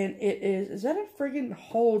 And it is that a friggin'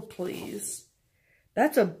 hold, please?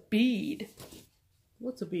 That's a bead.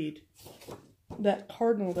 What's a bead? That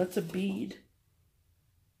cardinal, that's a bead.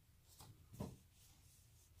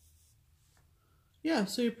 Yeah,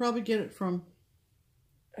 so you probably get it from...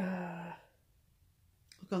 look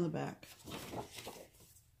on the back.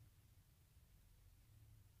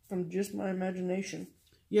 From just my imagination.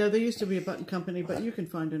 Yeah, there used to be a button company, but you can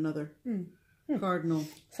find another cardinal.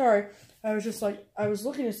 Sorry, I was just like, I was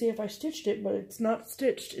looking to see if I stitched it, but it's not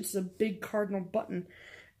stitched. It's a big cardinal button.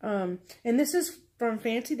 And this is from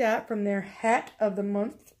Fancy Dat, from their Hat of the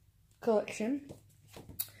Month collection.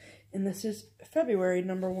 And this is February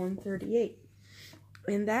number 138.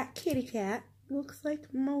 And that kitty cat looks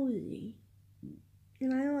like Mosey.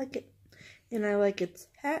 And I like it. And I like its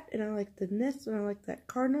hat, and I like the nest, and I like that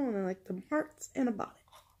cardinal, and I like the hearts, and a bonnet.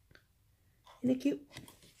 Isn't it cute?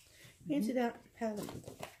 Fancy Dat. Have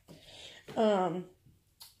them.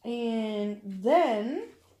 And then,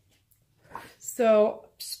 so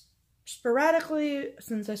sporadically,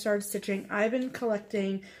 since I started stitching, I've been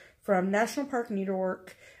collecting from National Park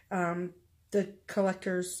Needlework, the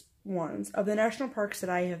collector's ones of the national parks that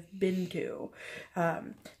I have been to.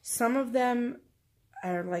 Some of them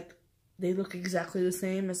are like, they look exactly the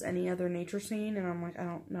same as any other nature scene, and I'm like, I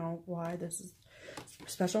don't know why this is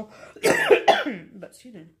special. But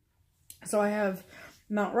excuse me. So I have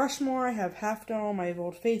Mount Rushmore, I have Half Dome, I have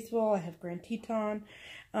Old Faithful, I have Grand Teton,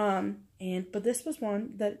 but this was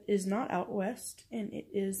one that is not out west, and it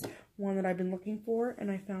is one that I've been looking for,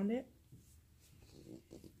 and I found it.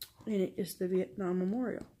 And it is the Vietnam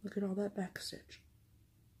Memorial. Look at all that backstitch.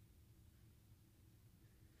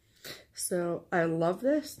 So I love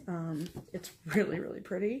this. It's really, really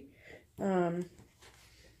pretty. And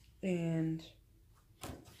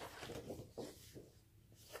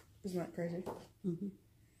isn't that crazy?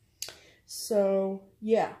 So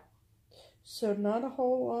yeah. So not a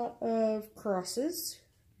whole lot of crosses.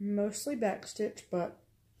 Mostly backstitch, but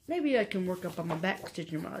maybe I can work up on my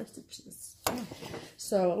backstitching while I stitch this.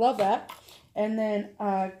 So love that. And then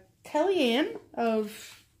Kellyanne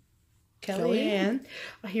of Kellyanne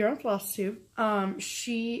here on FlossTube.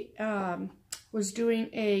 She was doing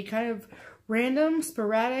a kind of random,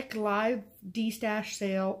 sporadic live D-stash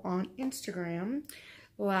sale on Instagram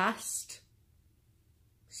last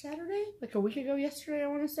Saturday, like a week ago yesterday, I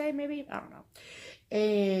want to say, maybe, I don't know.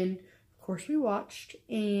 And of course we watched,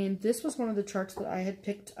 and this was one of the charts that I had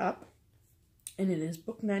picked up, and it is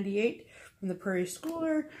book 98 from the Prairie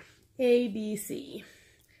Schooler ABC.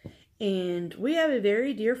 And we have a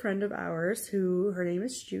very dear friend of ours who, her name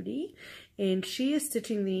is Judy, and she is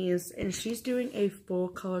stitching these, and she's doing a full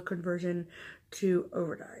color conversion to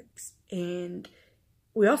overdyes. And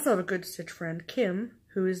we also have a good stitch friend, Kim,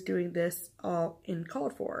 who is doing this all in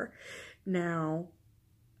called for. Now,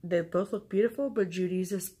 they both look beautiful, but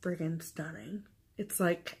Judy's is friggin' stunning. It's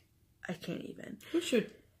like, I can't even. We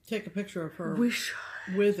should take a picture of her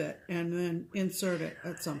with it and then insert it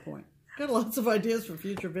at some point. Got lots of ideas for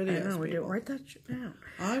future videos. I know, we do. Write that shit down.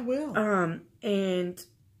 I will. And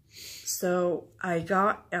so I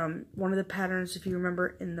got one of the patterns, if you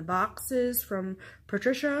remember, in the boxes from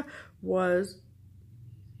Patricia was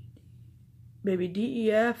maybe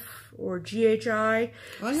DEF or GHI.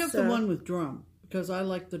 I have the one with drum because I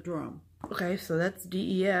like the drum. Okay, so that's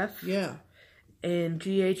DEF. Yeah. And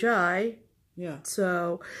GHI. Yeah.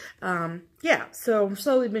 So, yeah. So I've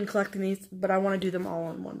slowly been collecting these, but I want to do them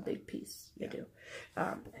all in one big piece. Yeah. I do.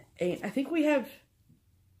 And I think we have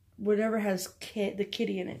whatever has the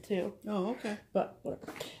kitty in it too. Oh, okay. But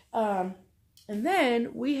whatever. And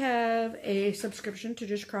then we have a subscription to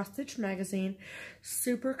Just Cross Stitch magazine.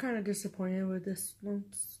 Super kind of disappointed with this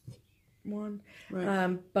one.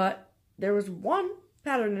 Right. But there was one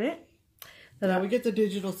pattern in it. We get the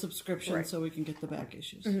digital subscription so we can get the back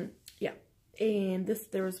issues. Yeah. And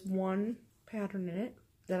there was one pattern in it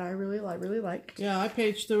that I really liked. Yeah, I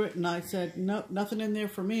paged through it and I said, no, nothing in there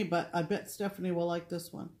for me, but I bet Stephanie will like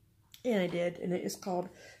this one. And I did, and it is called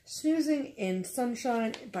Snoozing in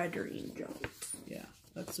Sunshine by Doreen Jones. Yeah,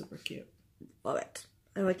 that's super cute. Love it.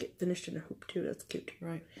 I like it finished in a hoop, too. That's cute.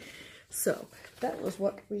 Right. So, that was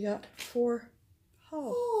what we got for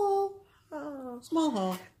haul. Small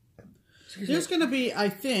haul. There's going to be, I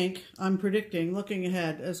think, I'm predicting, looking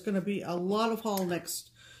ahead, there's going to be a lot of haul next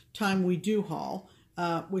time we do haul,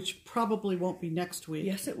 which probably won't be next week.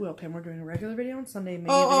 Yes, it will, Pam. We're doing a regular video on Sunday.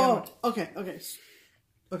 Okay.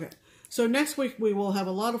 So next week we will have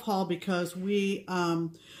a lot of haul because we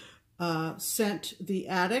sent the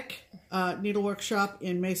Attic Needlework Shop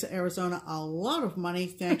in Mesa, Arizona a lot of money.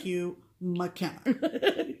 Thank you, McKenna.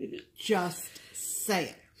 Just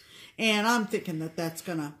saying. And I'm thinking that that's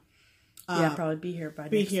going to probably be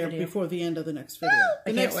here before the end of the next video.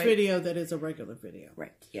 The next video that is a regular video.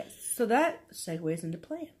 Right, yes. So that segues into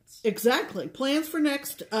plans. Exactly. Plans for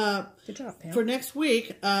next Good job, Pam. For next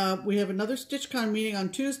week. We have another StitchCon meeting on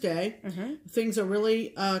Tuesday. Things are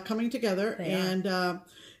really coming together. And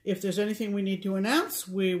if there's anything we need to announce,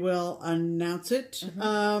 we will announce it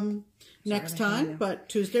next time. But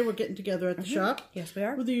Tuesday we're getting together at the shop. Yes, we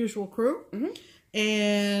are. With the usual crew.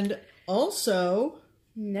 And also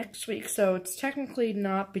next week, so it's technically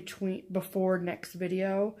not before next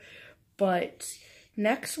video, but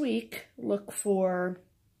next week look for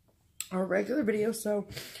our regular video. So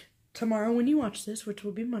tomorrow when you watch this, which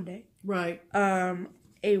will be Monday, right,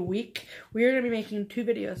 a week, we are going to be making 2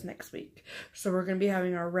 videos next week. So we're going to be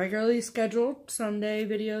having our regularly scheduled Sunday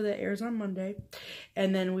video that airs on Monday,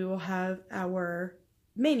 and then we will have our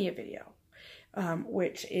Mania video,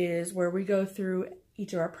 which is where we go through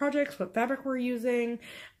each of our projects, what fabric we're using,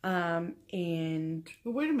 and...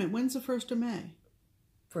 But wait a minute, when's the 1st of May?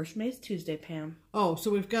 1st of May is Tuesday, Pam. Oh, so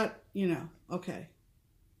we've got, okay.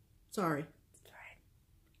 Sorry. It's fine.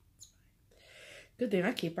 It's fine. Good thing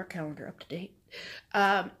I keep our calendar up to date.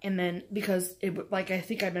 And then, because, like I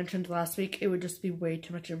think I mentioned last week, it would just be way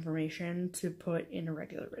too much information to put in a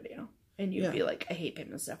regular video. And you'd be like, I hate Pam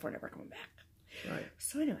and Steph, we're never coming back. Right.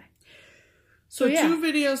 So anyway. So 2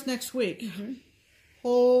 videos next week.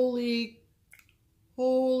 Holy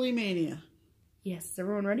mania. Yes, is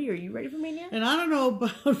everyone ready? Are you ready for Mania? And I don't know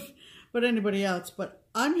about anybody else, but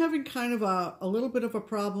I'm having kind of a little bit of a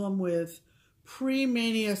problem with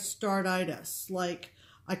pre-Mania startitis. Like,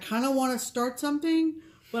 I kind of want to start something,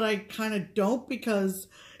 but I kind of don't, because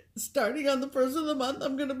starting on the 1st of the month,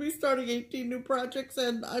 I'm going to be starting 18 new projects,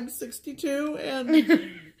 and I'm 62,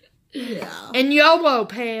 and yeah. And YOLO,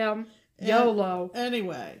 Pam. YOLO.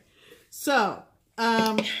 Anyway, so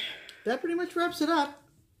that pretty much wraps it up.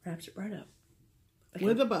 Wraps it right up. Okay.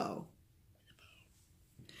 With a bow.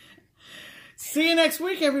 See you next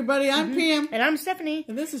week, everybody. I'm Pam. And I'm Stephanie.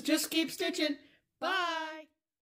 And this is Just Keep Stitching. Bye.